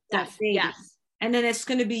baby, and then it's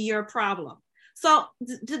going to be your problem. So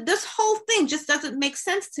this whole thing just doesn't make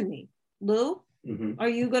sense to me, Lou. Are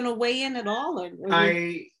you going to weigh in at all?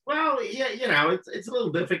 It's a little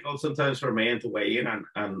difficult sometimes for a man to weigh in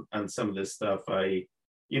on some of this stuff. I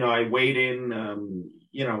weighed in,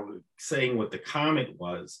 saying what the comment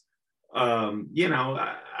was. I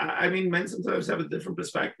mean, men sometimes have a different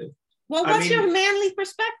perspective. Well, what's your manly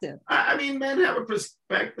perspective? Men have a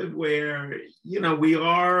perspective where, we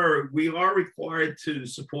are required to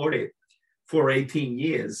support it for 18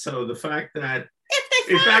 years. So the fact that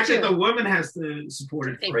the woman has to support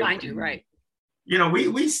it. They find you, right?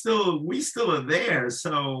 We still are there.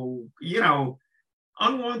 So,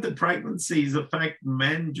 unwanted pregnancies affect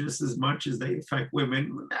men just as much as they affect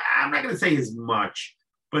women. I'm not going to say as much,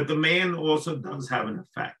 but the man also does have an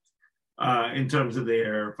effect in terms of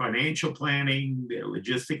their financial planning, their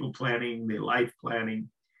logistical planning, their life planning,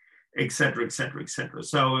 et cetera, et cetera, et cetera.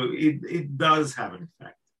 So it does have an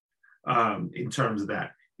effect in terms of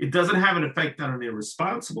that. It doesn't have an effect on an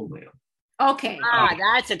irresponsible male. Okay.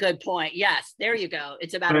 That's a good point. Yes, there you go.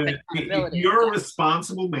 It's about accountability. If you're a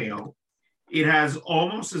responsible male, it has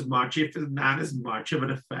almost as much, if not as much, of an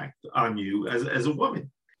effect on you as a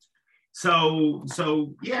woman. So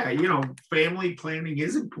yeah, family planning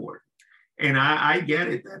is important. And I get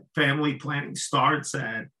it that family planning starts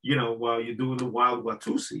at, while you're doing the wild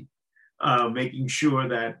Watusi, making sure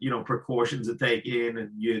that, precautions are taken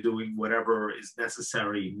and you're doing whatever is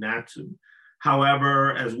necessary not to.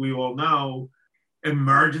 However, as we all know,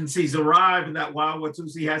 emergencies arrive and that wild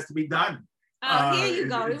Watusi has to be done. Here you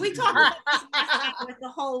go. We talked about this,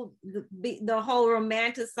 the whole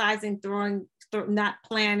romanticizing, not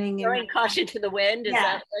planning, and throwing caution to the wind. Is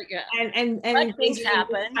that and things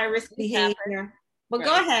happen. High risk behavior. Happen. But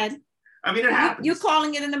go ahead. I mean, it happens. You're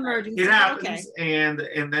calling it an emergency. It happens, okay. and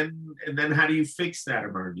then how do you fix that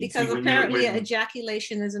emergency? Because apparently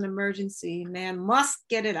ejaculation is an emergency. Man must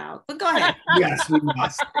get it out. But go ahead. Yes, we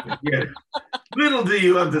must. Yeah. Little do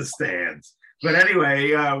you understand. But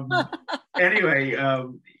anyway,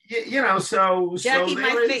 so Jackie,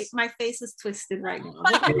 so my face is twisted right now.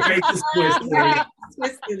 Your face is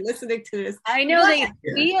twisted listening to this. I know they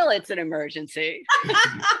feel it's an emergency.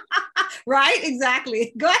 Right?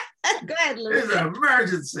 Exactly. Go ahead, Louis. It's an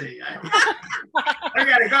emergency. I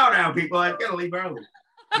gotta go now, people. I gotta leave early.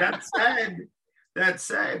 That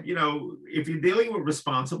said, if you're dealing with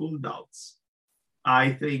responsible adults,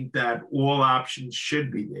 I think that all options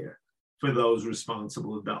should be there for those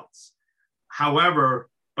responsible adults. However,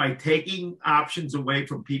 by taking options away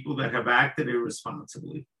from people that have acted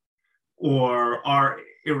irresponsibly or are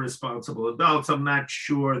irresponsible adults, I'm not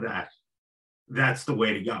sure that that's the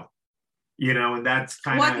way to go. And that's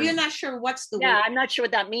kind of... You're not sure what's the way? Yeah, I'm not sure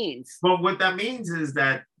what that means. Well, what that means is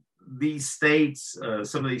that these states,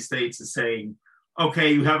 some of these states are saying,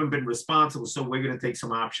 okay, you haven't been responsible, so we're going to take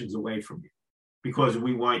some options away from you because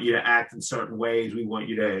we want you to act in certain ways. We want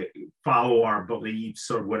you to follow our beliefs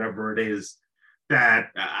or whatever it is. That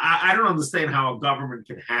I don't understand how a government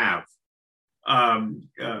can have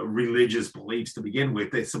religious beliefs to begin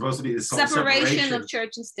with. It's supposed to be the separation of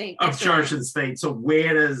church and state. And state. So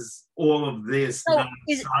where does all of this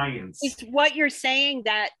science? Is what you're saying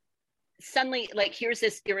that suddenly, like, here's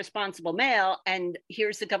this irresponsible male, and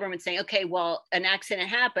here's the government saying, okay, well, an accident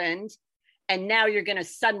happened, and now you're going to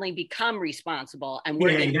suddenly become responsible, and now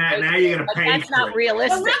you're going to pay. That's not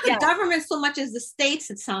realistic. Well, not the government so much as the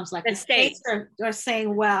states. It sounds like the states are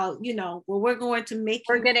saying, well, we're going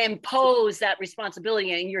to impose that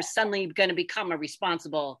responsibility, and you're suddenly going to become a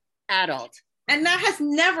responsible adult. And that has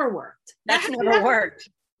never worked. That's never worked.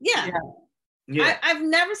 Yeah. I've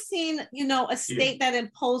never seen, a state that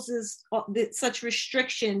imposes such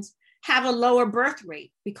restrictions have a lower birth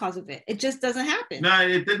rate because of it. It just doesn't happen. No,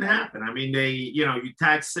 it didn't happen. I mean, you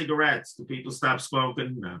tax cigarettes. Do people stop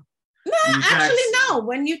smoking? No. No.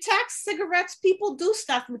 When you tax cigarettes, people do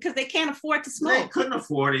stuff because they can't afford to smoke. They couldn't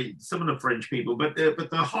afford it. Some of the fringe people, but the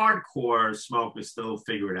hardcore smokers still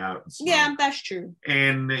figure it out. Yeah, that's true.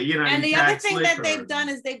 And and the other thing that they've done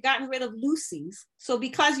is they've gotten rid of loosies. So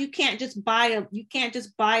because you can't just buy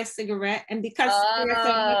a cigarette, and because cigarettes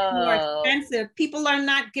are much more expensive, people are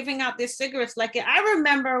not giving out their cigarettes like it. I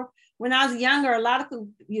remember when I was younger, a lot of people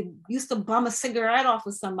used to bum a cigarette off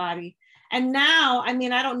of somebody. And now, I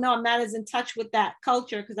mean, I don't know, I'm not as in touch with that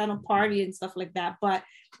culture because I don't party and stuff like that. But,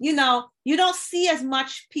 you don't see as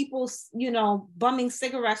much people, bumming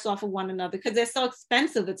cigarettes off of one another because they're so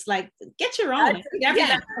expensive. It's like, get your own. I need every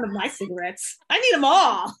one of my cigarettes. I need them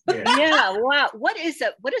all. Yeah. Wow. What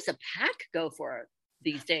does a pack go for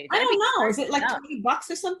these days? I don't know. Is it like $20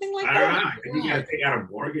 or something like that? I don't know. I think you got to take out a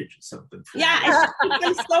mortgage or something.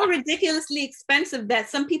 It's so ridiculously expensive that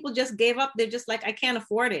some people just gave up. They're just like, I can't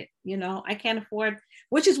afford it. I can't afford,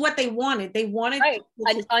 which is what they wanted. They wanted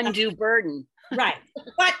an undue burden. Right.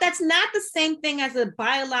 But that's not the same thing as a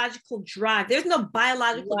biological drive. There's no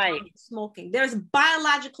biological drive to smoking. There's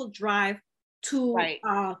biological drive to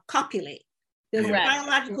copulate. There's a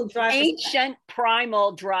biological drive. Ancient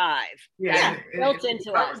primal drive. Built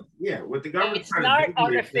into us. Yeah, what the government. It's not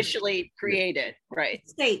artificially created, right?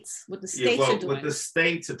 What the states are doing. What the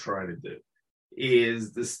states are trying to do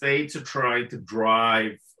is the states are trying to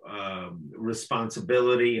drive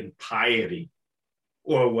responsibility and piety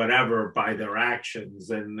or whatever by their actions,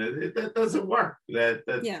 and that doesn't work.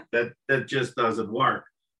 That just doesn't work.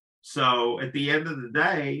 So at the end of the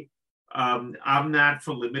day, I'm not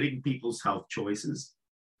for limiting people's health choices.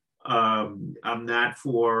 I'm not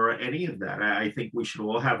for any of that. I think we should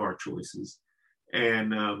all have our choices.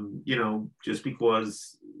 And, just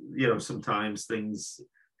because, sometimes things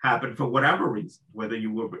happen for whatever reason, whether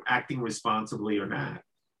you were acting responsibly or not,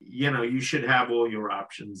 you should have all your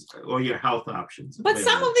options, all your health options. But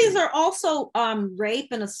some of these are also rape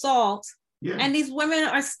and assault. Yeah. And these women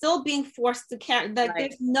are still being forced to carry,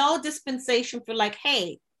 there's no dispensation for like,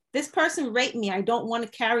 hey, this person raped me. I don't want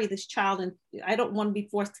to carry this child, and I don't want to be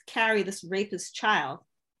forced to carry this rapist child.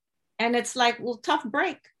 And it's like, well, tough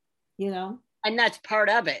break, you know? And that's part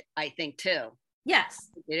of it, I think, too. Yes.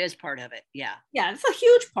 It is part of it. Yeah. Yeah, it's a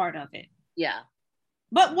huge part of it. Yeah.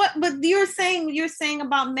 But you're saying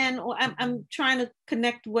about men, or I'm trying to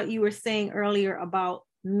connect what you were saying earlier about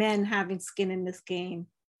men having skin in this game.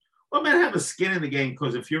 Well, men have a skin in the game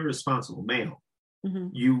because if you're a responsible male, Mm-hmm.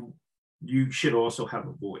 you should also have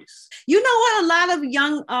a voice. You know what a lot of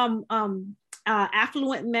young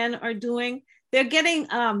affluent men are doing? They're getting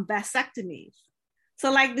vasectomies.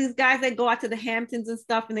 So like these guys that go out to the Hamptons and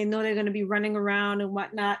stuff, and they know they're going to be running around and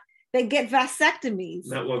whatnot, they get vasectomies.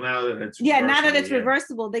 Now that it's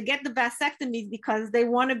reversible, they get the vasectomies because they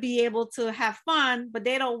want to be able to have fun, but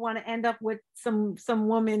they don't want to end up with some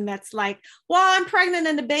woman that's like, well, I'm pregnant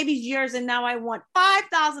and the baby's yours, and now I want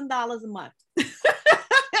 $5,000 a month.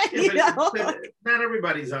 Not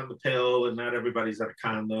everybody's on the pill, and not everybody's on a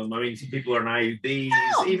condom. I mean, some people are on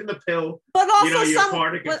IUDs, even the pill. But also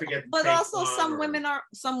some women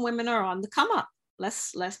are on the come up.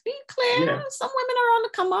 Let's be clear. Yeah. Some women are on the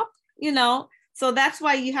come up. You know, so that's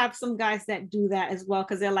why you have some guys that do that as well,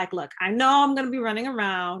 because they're like, look, I know I'm going to be running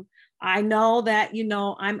around. I know that, you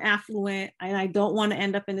know, I'm affluent and I don't want to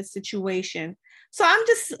end up in a situation. So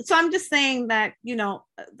I'm just saying that, you know,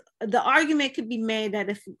 the argument could be made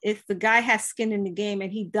that if the guy has skin in the game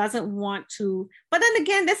and he doesn't want to, but then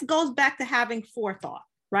again, this goes back to having forethought,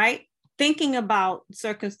 right? Thinking about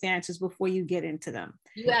circumstances before you get into them.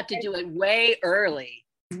 You have to do it way early.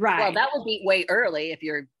 Right. Well, that would be way early if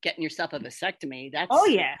you're getting yourself a vasectomy.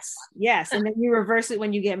 Yes. And then you reverse it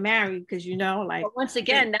when you get married, because, you know, like, but once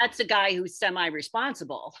again, that's a guy who's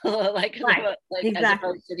semi-responsible, like exactly. As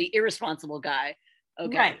opposed to the irresponsible guy.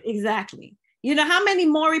 Okay. Right. Exactly. You know, how many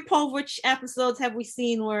Maury Povich episodes have we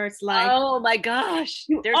seen where it's like, oh my gosh,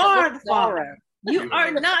 you are the father. You are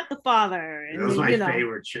not the father. Those are my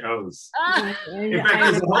favorite shows. In fact,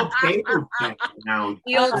 there's a whole cable now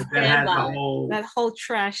that whole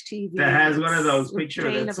trash TV. That has one of those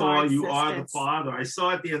pictures that's all you are the father. I saw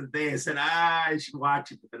it the other day. I said, I should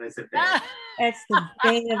watch it. But then I said, it's the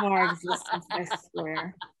bane of our existence, I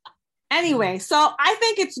swear. Anyway, so I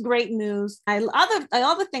think it's great news. The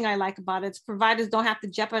other thing I like about it is providers don't have to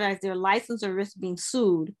jeopardize their license or risk being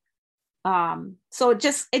sued. So it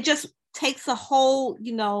just takes a whole,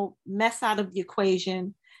 you know, mess out of the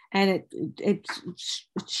equation, and it's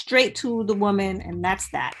straight to the woman, and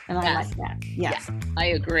that's that. And I like that. Yes. Yeah, I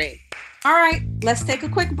agree. All right, let's take a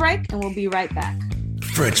quick break and we'll be right back.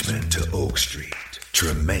 Frenchman to Oak Street,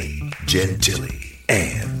 Tremaine, Gentilly,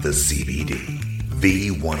 and the CBD.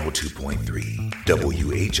 V102.3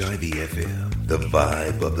 WHIV FM, the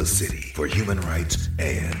vibe of the city for human rights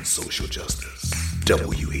and social justice.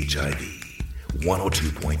 WHIV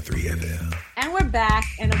 102.3 FM. And we're back,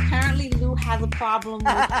 and apparently Lou has a problem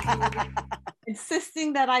with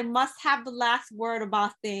insisting that I must have the last word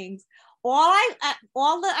about things. All that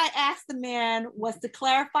I asked the man was to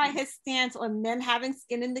clarify his stance on men having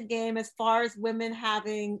skin in the game as far as women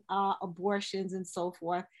having abortions and so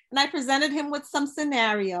forth. And I presented him with some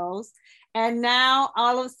scenarios. And now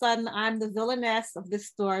all of a sudden I'm the villainess of this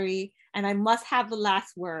story, and I must have the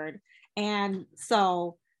last word. And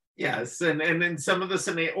so. Yes. And then some of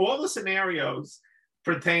all the scenarios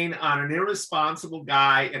pertain on an irresponsible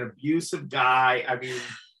guy, an abusive guy. I mean,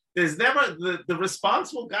 there's never the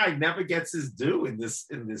responsible guy never gets his due in this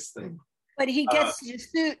thing. But he gets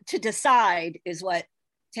to decide, is what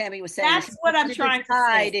Tammy was saying. That's what I'm trying to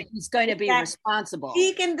say. If he's going to be responsible,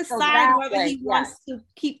 he can decide whether he wants to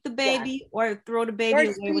keep the baby or throw the baby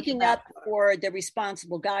away. We're speaking up for the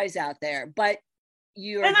responsible guys out there, but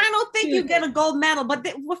and I don't think you get a gold medal. But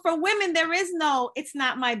for women, there is no. It's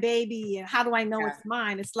not my baby. How do I know it's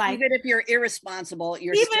mine? It's like, even if you're irresponsible,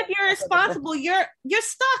 you're stuck. You're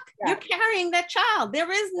stuck. Yeah. You're carrying that child. There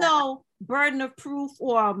is no burden of proof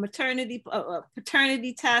or paternity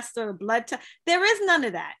test or blood test. There is none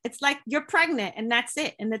of that. It's like you're pregnant and that's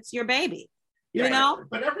it, and it's your baby. Yeah, you know.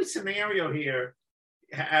 But every scenario here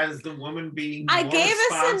has the woman being. I gave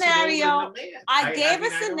a scenario. I gave a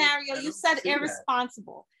scenario. You said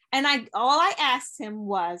irresponsible, and all I asked him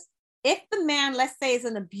was, if the man, let's say, is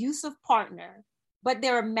an abusive partner, but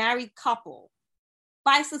they're a married couple,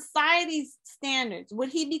 by society's standards, would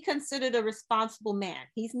he be considered a responsible man?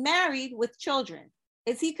 He's married with children.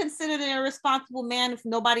 Is he considered an irresponsible man if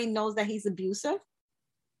nobody knows that he's abusive?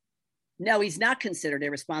 No, he's not considered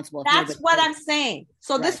irresponsible. That's what I'm saying.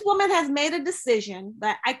 So This woman has made a decision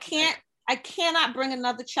that I cannot bring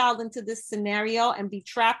another child into this scenario and be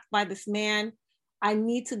trapped by this man. I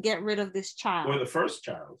need to get rid of this child. Or the first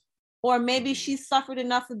child. or maybe she suffered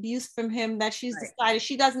enough abuse from him that she's decided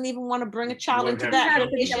she doesn't even want to bring a child into that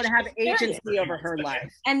relationship. She would have agency over her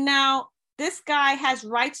life. And now this guy has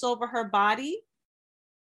rights over her body.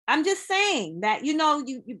 I'm just saying that, you know,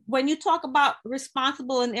 when you talk about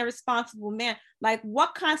responsible and irresponsible man, like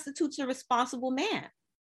what constitutes a responsible man?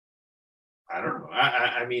 I don't know.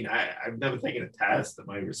 I mean, I've never taken a test. Am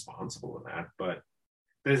I responsible in that? But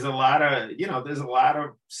there's a lot of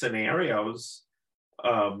scenarios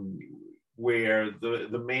where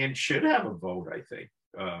the man should have a vote, I think.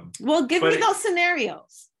 Well, give me those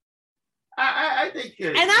scenarios. I think,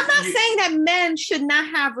 and I'm not saying that men should not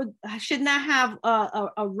have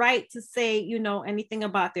a right to say, you know, anything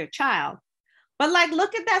about their child, but like,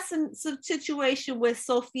 look at that situation with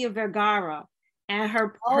Sofia Vergara and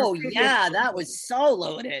her. That was so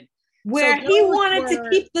loaded. Where so he wanted to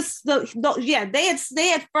keep they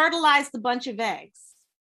had fertilized a bunch of eggs.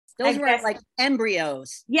 Those were like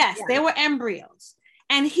embryos. Yes, they were embryos.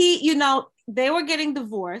 And he, you know, they were getting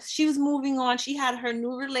divorced. She was moving on. She had her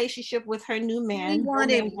new relationship with her new man. He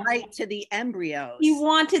wanted right to the embryos. He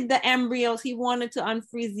wanted the embryos. He wanted to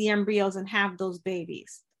unfreeze the embryos and have those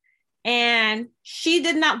babies. And she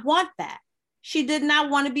did not want that. She did not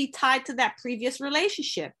want to be tied to that previous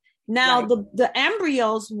relationship. Now, the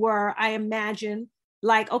embryos were, I imagine,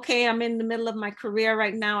 like, okay, I'm in the middle of my career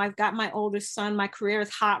right now. I've got my oldest son. My career is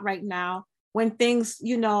hot right now. When things,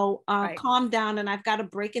 you know, calm down and I've got to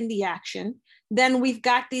break in the action, then we've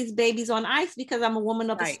got these babies on ice because I'm a woman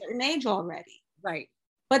of a certain age already. Right.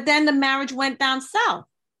 But then the marriage went down south.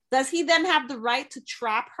 Does he then have the right to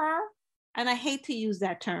trap her? And I hate to use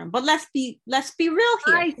that term, but let's be real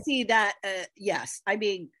here. I see that. Yes. I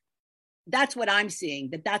mean, that's what I'm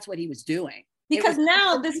seeing, that's what he was doing. Because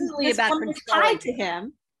now this about tied to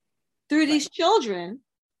him through these children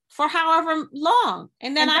for however long.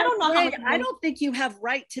 And then I don't know I don't think you have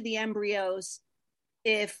right to the embryos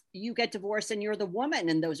if you get divorced and you're the woman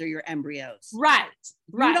and those are your embryos. Right.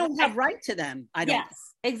 You don't have right to them. I don't.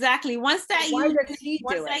 Yes, exactly. Once that why does he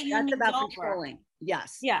do it? That's about controlling.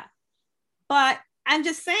 Yes. Yeah. But I'm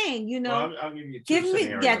just saying, you know, well, I'll give you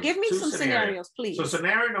give me some scenarios, please. So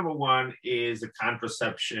scenario number one is a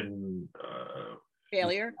contraception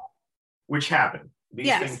failure, which happened.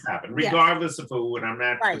 These things happen, regardless of who. And I'm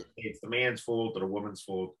not saying it's the man's fault or the woman's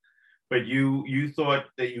fault, but you thought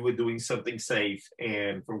that you were doing something safe,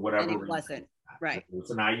 and for whatever reason, it wasn't. Right.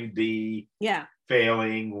 It's an IUD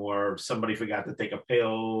failing, or somebody forgot to take a pill,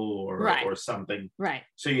 or something. Right.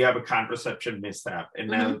 So you have a contraception mishap, and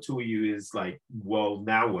now the two of you is like, well,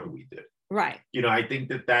 now what do we do? Right. You know, I think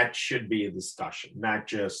that should be a discussion, not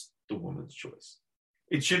just the woman's choice.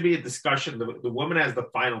 It should be a discussion. The woman has the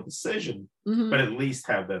final decision, but at least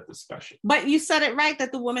have that discussion. But you said it right,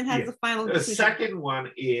 that the woman has the final decision. The second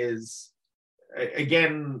one is,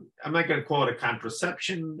 again, I'm not going to call it a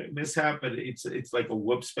contraception mishap, but it's like a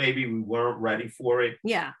whoops baby. We weren't ready for it.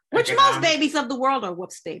 Yeah, which most babies of the world are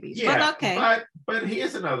whoops babies. Yeah, but okay. But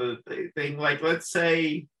here's another thing. Like, let's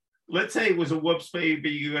say it was a whoops baby.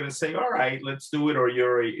 You're going to say, all right, let's do it. Or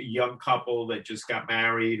you're a young couple that just got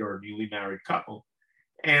married, or a newly married couple.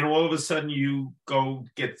 And all of a sudden you go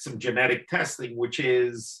get some genetic testing, which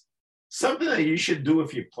is something that you should do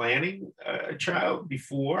if you're planning a child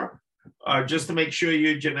before, just to make sure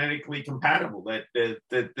you're genetically compatible, that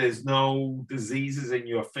there's no diseases in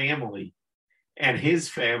your family and his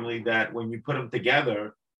family, that when you put them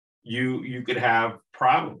together, you could have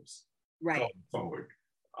problems going forward.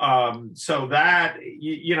 So that,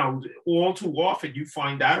 you know, all too often you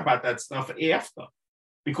find out about that stuff after.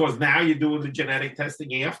 Because now you're doing the genetic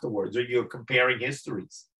testing afterwards, or you're comparing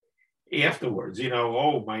histories afterwards. You know,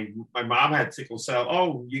 oh, my mom had sickle cell.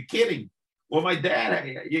 Oh, you're kidding. Well, my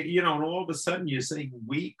dad, you know, and all of a sudden you're saying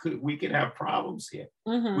we could have problems here.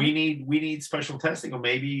 We need special testing, or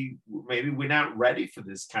maybe we're not ready for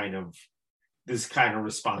this kind of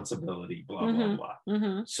responsibility. Blah blah blah.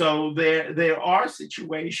 So there are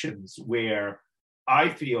situations where I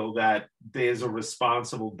feel that there's a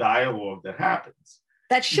responsible dialogue that happens.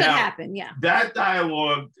 That should happen, yeah. That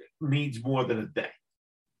dialogue needs more than a day.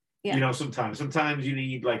 Yeah. You know, sometimes you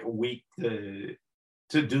need like a week to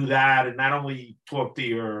do that, and not only talk to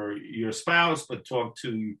your spouse, but talk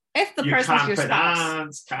to if the your person's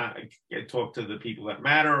confidants, your spouse. Talk to the people that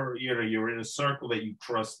matter. You know, you're in a circle that you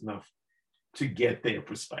trust enough to get their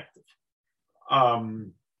perspective.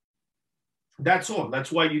 That's all.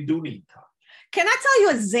 That's why you do need time. Can I tell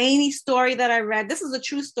you a zany story that I read? This is a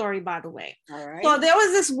true story, by the way. All right. So there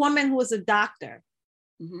was this woman who was a doctor.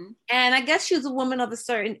 And I guess she was a woman of a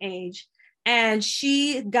certain age. And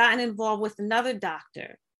she had gotten involved with another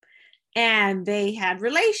doctor. And they had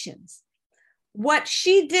relations. What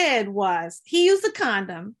she did was he used a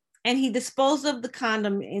condom and he disposed of the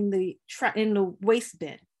condom in the waste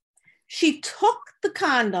bin. She took the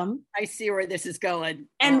condom. I see where this is going.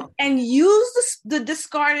 And used the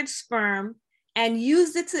discarded sperm and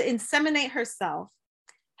used it to inseminate herself,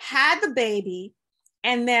 had the baby,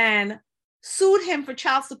 and then sued him for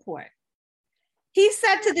child support. He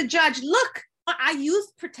said to the judge, look, I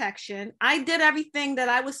used protection. I did everything that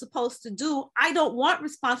I was supposed to do. I don't want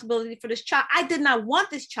responsibility for this child. I did not want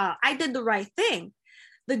this child. I did the right thing.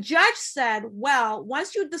 The judge said, well,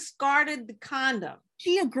 once you discarded the condom.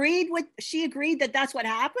 She agreed that that's what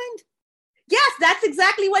happened? Yes, that's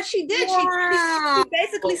exactly what she did. Wow. She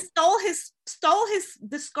basically stole his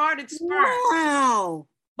discarded sperm. Wow.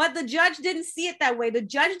 But the judge didn't see it that way. The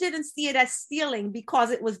judge didn't see it as stealing because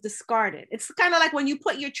it was discarded. It's kind of like when you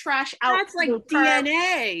put your trash out. That's like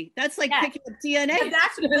DNA. That's like picking up DNA. But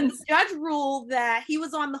that's when the judge ruled that he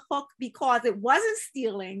was on the hook because it wasn't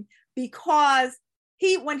stealing, because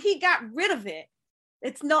when he got rid of it,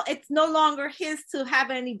 it's no longer his to have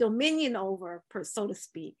any dominion over, so to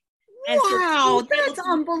speak. And wow, that's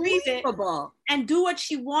unbelievable. And do what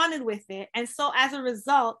she wanted with it. And so as a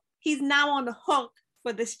result, he's now on the hook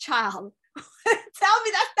for this child. Tell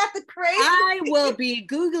me that's not the crazy. I will be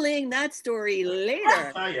Googling that story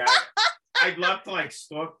later. Oh, yeah. I'd love to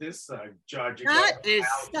stalk this judge. That is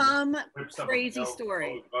some crazy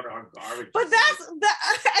story. But I could have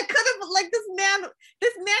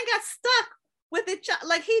this man got stuck with it.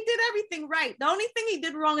 He did everything right. The only thing he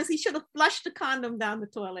did wrong is he should have flushed the condom down the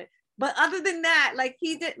toilet. But other than that,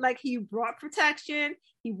 he brought protection,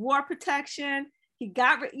 he wore protection, he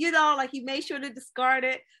got, he made sure to discard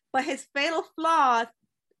it. But his fatal flaw,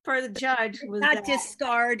 per the judge, was not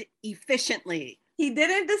discard efficiently. He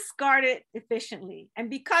didn't discard it efficiently. And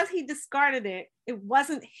because he discarded it, it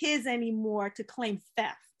wasn't his anymore to claim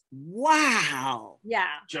theft. Wow. Yeah.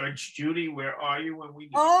 Judge Judy, where are you when we...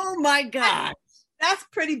 Oh my God. That's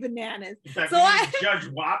pretty bananas. In fact, Judge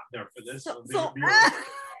Wapner for this.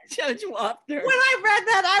 Judge Wapner. When I read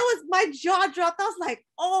that, my jaw dropped. I was like,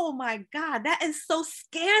 oh my God, that is so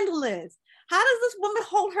scandalous. How does this woman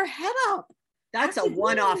hold her head up? That's a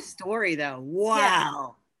one-off story though. Wow. Yeah.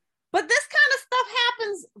 But this kind of stuff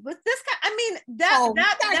happens with this kind.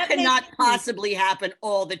 That cannot possibly happen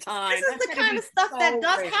all the time. This is the kind of stuff that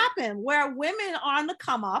does happen, where women are on the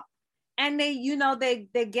come up, and they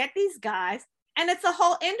get these guys, and it's a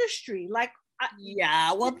whole industry.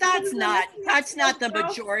 Yeah, well, that's not the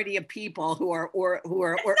majority of people who are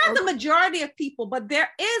not the majority of people, but there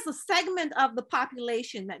is a segment of the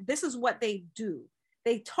population that this is what they do.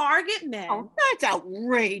 They target men. Oh, that's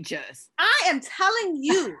outrageous. I am telling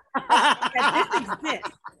you that this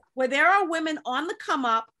exists, where there are women on the come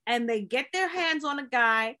up and they get their hands on a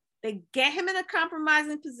guy, they get him in a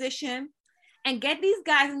compromising position and get these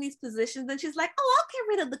guys in these positions. And she's like, oh, I'll get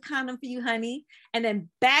rid of the condom for you, honey. And then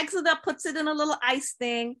bags it up, puts it in a little ice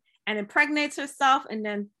thing and impregnates herself. And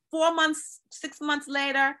then 6 months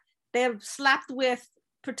later, they're slapped with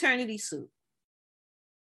paternity suit.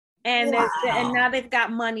 And wow. And now they've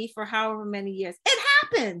got money for however many years. It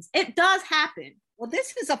happens. It does happen. Well,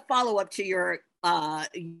 this is a follow-up to your young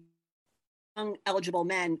eligible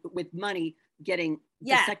men with money getting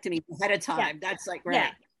vasectomy ahead of time. Yeah. That's right.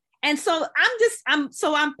 Yeah. And so I'm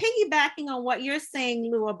piggybacking on what you're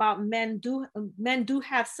saying, Lou, about men do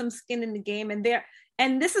have some skin in the game, and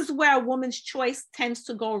this is where a woman's choice tends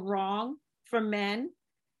to go wrong for men.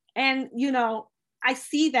 And I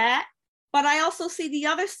see that. But I also see the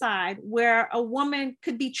other side, where a woman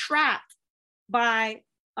could be trapped by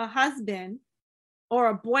a husband or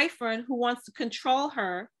a boyfriend who wants to control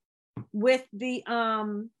her with the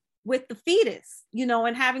fetus,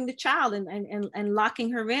 and having the child and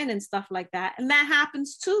locking her in and stuff like that. And that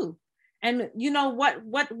happens too. And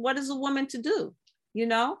what is a woman to do? You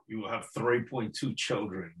will have 3.2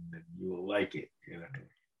 children and you will like it.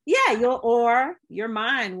 Yeah, you're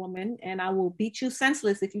mine, woman, and I will beat you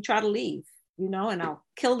senseless if you try to leave, and I'll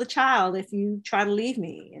kill the child if you try to leave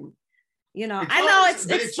me. And,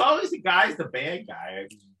 it's always the guy's the bad guy.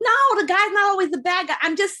 No, the guy's not always the bad guy.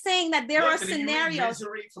 I'm just saying that there are scenarios.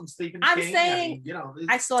 From Stephen King? Saying,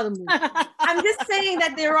 I saw the movie. I'm just saying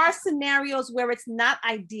that there are scenarios where it's not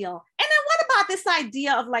ideal. And then what about this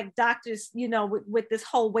idea of doctors, with this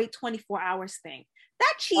whole wait 24 hours thing?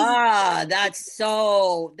 That cheesy. That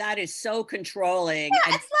is so controlling.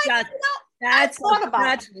 Yeah, it's that's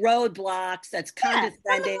roadblocks. That's condescending.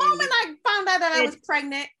 From the moment I found out that I was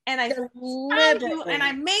pregnant, and I found you, and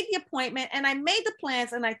I made the appointment, and I made the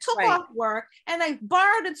plans, and I took off work, and I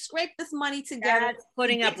borrowed and scraped this money together. That's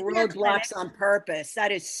putting up roadblocks on purpose.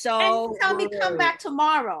 That is so. And tell me, come back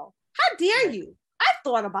tomorrow. How dare you? I've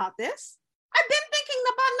thought about this. I've been thinking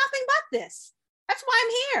about nothing but this. That's why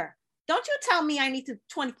I'm here. Don't you tell me I need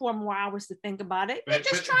 24 more hours to think about it. You're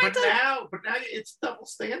just trying to. Now it's double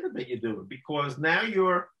standard that you're doing, because now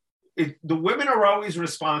the women are always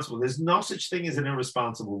responsible. There's no such thing as an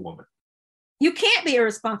irresponsible woman. You can't be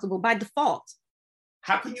irresponsible by default.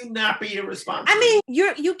 How can you not be irresponsible? I mean,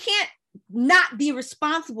 you can't not be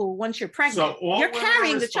responsible once you're pregnant. So you're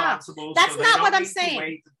carrying the child. That's not what I'm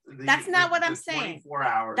saying. That's not what I'm saying. 24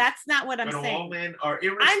 hours. That's not what I'm saying. All men are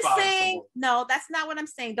irresponsible. I'm saying, no, that's not what I'm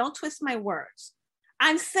saying. Don't twist my words.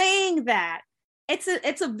 I'm saying that it's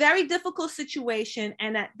a very difficult situation,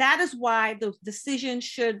 and that is why the decision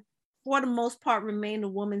should, for the most part, remain a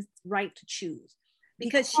woman's right to choose.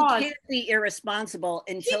 Because she can't be irresponsible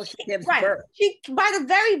until she gives birth.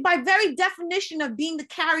 By very definition of being the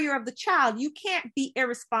carrier of the child, you can't be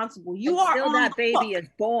irresponsible. Until that baby is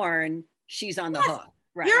born, she's on the hook.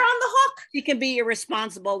 Right. You're on the hook. She can be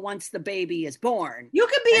irresponsible once the baby is born. You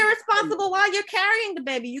can be irresponsible while you're carrying the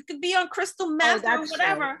baby. You could be on crystal meth or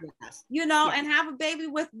whatever, and have a baby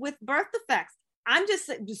with birth defects. I'm just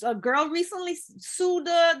a girl recently sued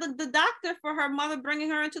the doctor for her mother bringing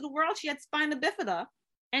her into the world. She had spina bifida,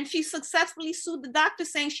 and she successfully sued the doctor,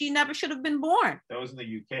 saying she never should have been born. That was in the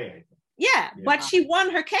UK, I think. Yeah, but she won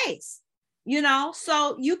her case,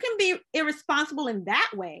 so you can be irresponsible in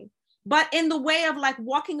that way. But in the way of like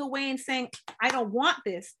walking away and saying, I don't want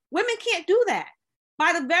this, women can't do that.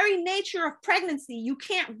 By the very nature of pregnancy, you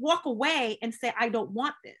can't walk away and say, I don't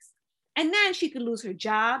want this. And then she could lose her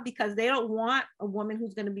job because they don't want a woman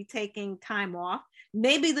who's going to be taking time off.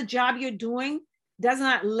 Maybe the job you're doing does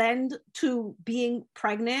not lend to being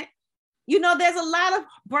pregnant. There's a lot of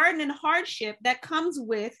burden and hardship that comes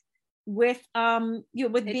with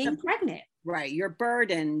being pregnant. Right, you're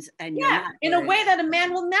burdened, and you're not in a way that a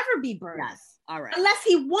man will never be burdened. Yes, all right. Unless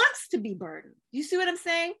he wants to be burdened. You see what I'm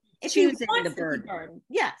saying? If he wants to be burdened.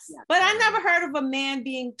 Yes. Yeah. But I never heard of a man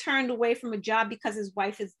being turned away from a job because his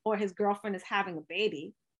wife or his girlfriend is having a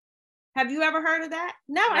baby. Have you ever heard of that?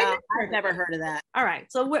 No, I've never heard of that. All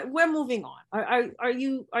right, so we're moving on.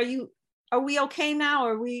 Are we okay now?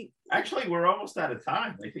 Are we? Actually, we're almost out of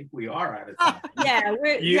time. I think we are out of time.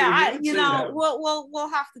 We'll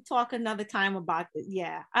have to talk another time about it.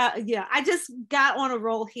 Yeah. I just got on a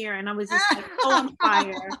roll here, and I was just like on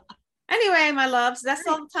fire. Anyway, my loves, that's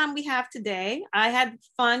all the time we have today. I had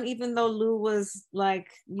fun, even though Lou was like,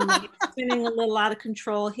 spinning a little out of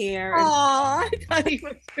control here. Oh, I thought he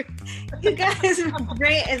was great. You guys are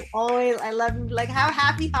great as always. I love you. Like, have a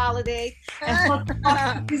happy holiday, and we'll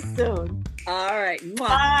talk to you soon. All right.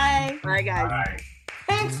 Bye. Bye, guys. Bye.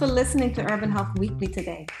 Thanks for listening to Urban Health Weekly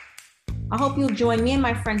today. I hope you'll join me and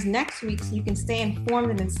my friends next week so you can stay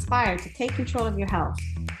informed and inspired to take control of your health.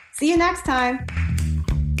 See you next time.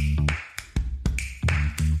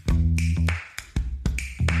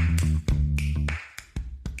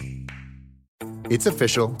 It's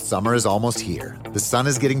official, summer is almost here. The sun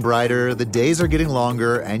is getting brighter, the days are getting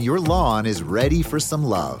longer, and your lawn is ready for some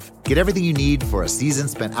love. Get everything you need for a season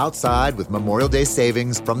spent outside with Memorial Day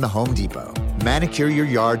savings from the Home Depot. Manicure your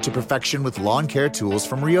yard to perfection with lawn care tools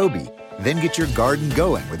from Ryobi. Then get your garden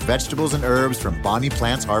going with vegetables and herbs from Bonnie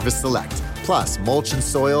Plants Harvest Select. Plus, mulch and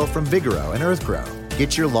soil from Vigoro and EarthGrow.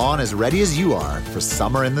 Get your lawn as ready as you are for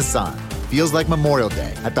summer in the sun. Feels like Memorial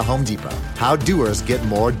Day at the Home Depot. How doers get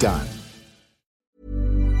more done.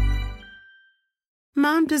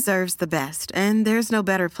 Mom deserves the best, and there's no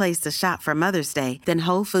better place to shop for Mother's Day than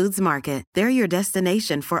Whole Foods Market. They're your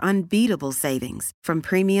destination for unbeatable savings, from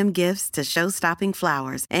premium gifts to show-stopping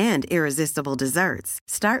flowers and irresistible desserts.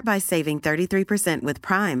 Start by saving 33% with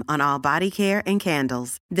Prime on all body care and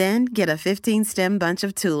candles. Then get a 15-stem bunch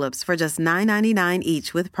of tulips for just $9.99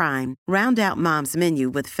 each with Prime. Round out Mom's menu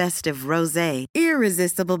with festive rosé,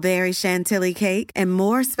 irresistible berry chantilly cake, and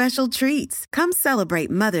more special treats. Come celebrate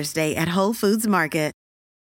Mother's Day at Whole Foods Market.